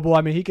available.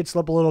 I mean, he could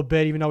slip a little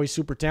bit, even though he's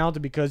super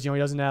talented, because he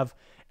doesn't have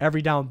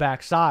every down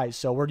back size.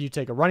 So where do you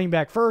take a running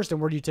back first, and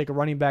where do you take a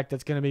running back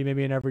that's going to be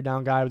maybe an every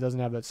down guy who doesn't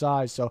have that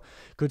size? So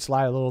could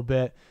slide a little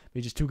bit.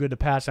 Maybe just too good to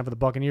pass on for the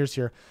Buccaneers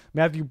here.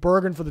 Matthew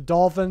Bergen for the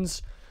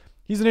Dolphins.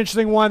 He's an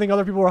interesting one. I think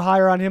other people are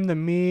higher on him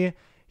than me.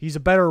 He's a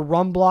better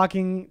run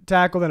blocking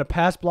tackle than a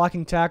pass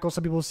blocking tackle.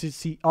 Some people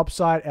see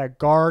upside at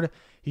guard.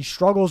 He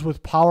struggles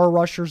with power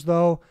rushers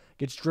though.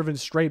 Gets driven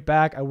straight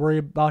back. I worry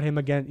about him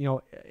again,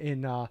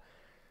 in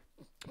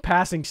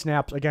passing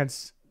snaps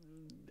against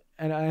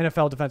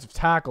NFL defensive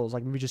tackles.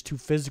 Like maybe just too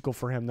physical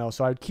for him though.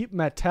 So I'd keep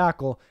him at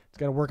tackle. He's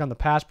got to work on the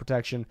pass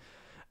protection.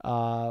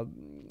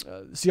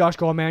 Seahawks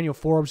go Emmanuel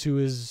Forbes, who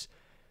is,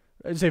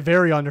 I'd say,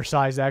 very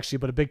undersized actually,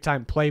 but a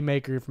big-time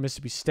playmaker from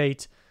Mississippi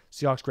State.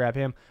 Seahawks grab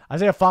him.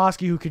 Isaiah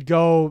Foskey, who could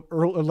go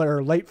early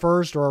or late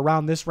first or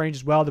around this range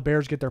as well. The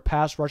Bears get their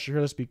pass rusher here.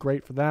 This would be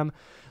great for them.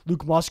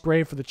 Luke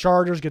Musgrave for the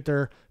Chargers get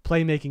their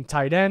playmaking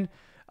tight end.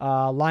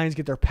 Lions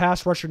get their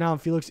pass rusher now,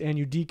 and Felix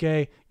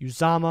Anudike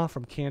Uzama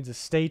from Kansas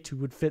State, who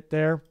would fit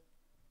there.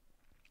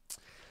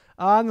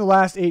 On the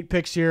last 8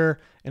 picks here,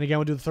 and again,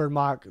 we'll do the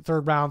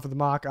third round for the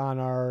mock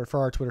for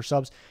our Twitter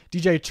subs.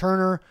 DJ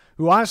Turner,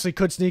 who honestly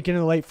could sneak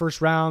into the late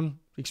first round,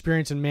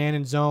 experience in man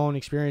and zone,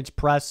 experience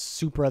press,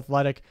 super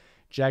athletic.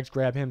 Jags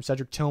grab him.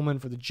 Cedric Tillman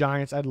for the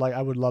Giants. I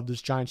would love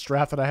this Giants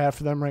draft that I have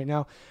for them right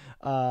now,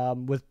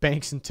 with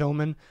Banks and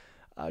Tillman.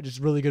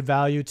 Just really good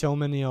value.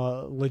 Tillman,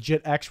 a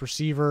legit X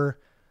receiver.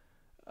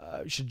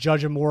 You should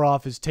judge him more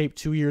off his tape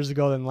 2 years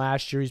ago than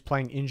last year. He's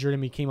playing injured.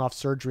 He came off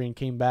surgery and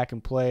came back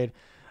and played.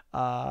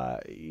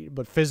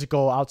 But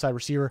physical outside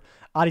receiver.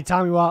 Adi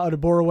Tamiwa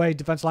Adeboroughe,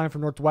 defensive line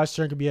from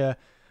Northwestern, could be a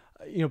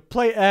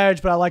play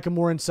edge, but I like him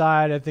more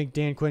inside. I think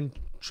Dan Quinn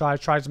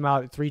tries him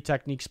out at 3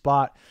 technique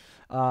spot.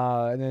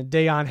 And then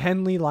Dayon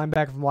Henley,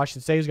 linebacker from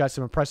Washington State, who's got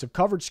some impressive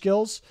coverage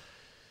skills.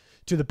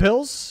 To the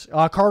Bills,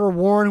 Carter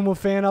Warren, who I'm a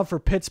fan of for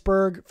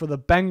Pittsburgh. For the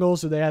Bengals,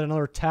 so they had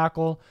another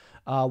tackle.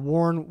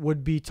 Warren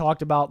would be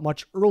talked about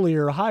much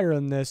earlier, higher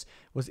than this.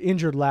 Was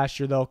injured last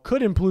year, though.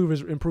 Could improve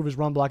his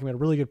run blocking. Had a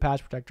really good pass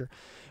protector.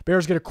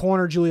 Bears get a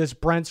corner, Julius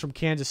Brents from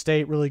Kansas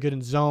State. Really good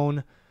in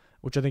zone,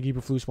 which I think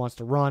Eberflus wants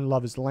to run.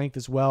 Love his length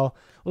as well.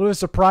 A little bit of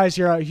surprise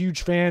here. A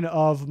huge fan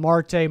of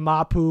Marte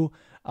Mapu,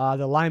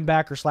 the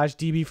linebacker /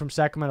 DB from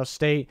Sacramento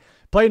State.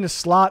 Played in the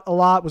slot a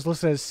lot, was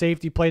listed as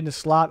safety, played in the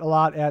slot a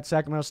lot at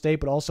Sacramento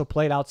State, but also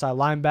played outside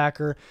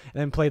linebacker,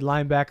 and then played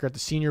linebacker at the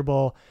Senior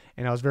Bowl,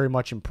 and I was very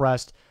much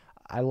impressed.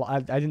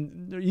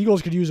 The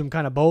Eagles could use him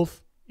kind of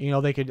both.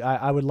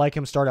 I would like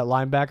him start at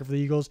linebacker for the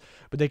Eagles,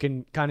 but they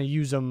can kind of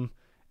use him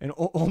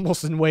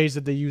almost in ways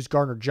that they use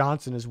Gardner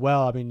Johnson as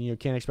well. I mean, you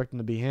can't expect him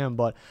to be him,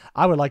 but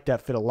I would like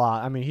that fit a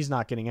lot. I mean, he's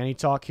not getting any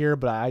talk here,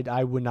 but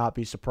I would not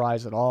be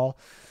surprised at all.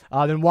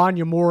 Then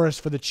Wanya Morris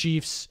for the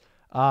Chiefs,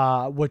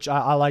 which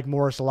I like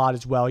Morris a lot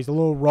as well. He's a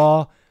little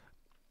raw,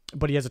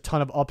 but he has a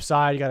ton of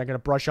upside. You got to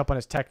brush up on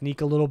his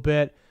technique a little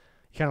bit.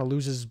 He kind of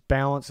loses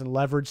balance and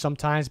leverage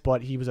sometimes,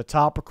 but he was a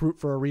top recruit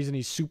for a reason.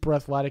 He's super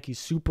athletic. He's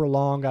super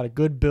long, got a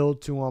good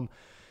build to him.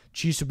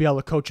 Chiefs would be able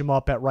to coach him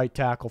up at right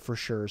tackle for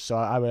sure. So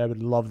I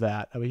would love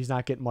that. I mean, he's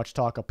not getting much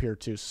talk up here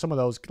too. So some of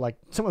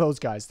those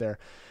guys there.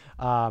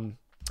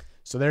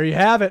 So there you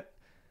have it.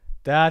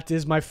 That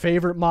is my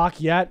favorite mock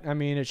yet. I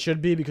mean, it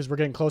should be because we're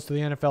getting close to the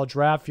NFL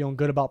draft. Feeling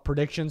good about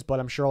predictions, but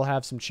I'm sure I'll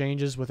have some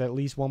changes with at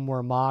least one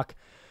more mock.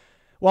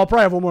 Well, I'll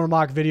probably have one more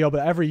mock video,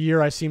 but every year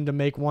I seem to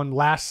make one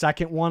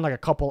last-second one, like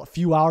a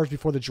few hours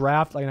before the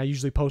draft, and I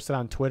usually post it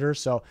on Twitter.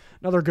 So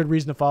another good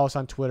reason to follow us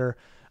on Twitter.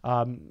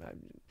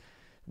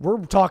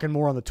 We're talking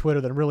more on the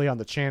Twitter than really on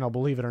the channel,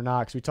 believe it or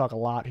not, because we talk a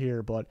lot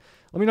here. But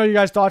let me know your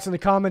guys' thoughts in the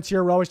comments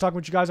here. We're always talking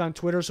with you guys on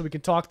Twitter, so we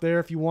can talk there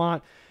if you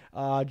want.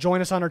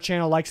 Join us on our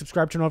channel. Like,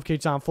 subscribe, turn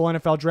notifications on. Full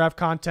NFL draft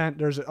content.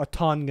 There's a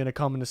ton going to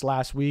come in this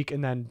last week,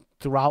 and then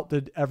throughout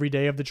every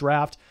day of the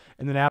draft,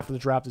 and then after the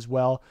draft as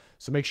well.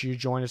 So make sure you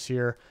join us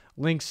here.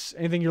 Links,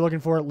 anything you're looking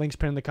for, links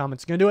pinned in the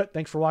comments. Going to do it.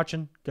 Thanks for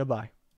watching. Goodbye.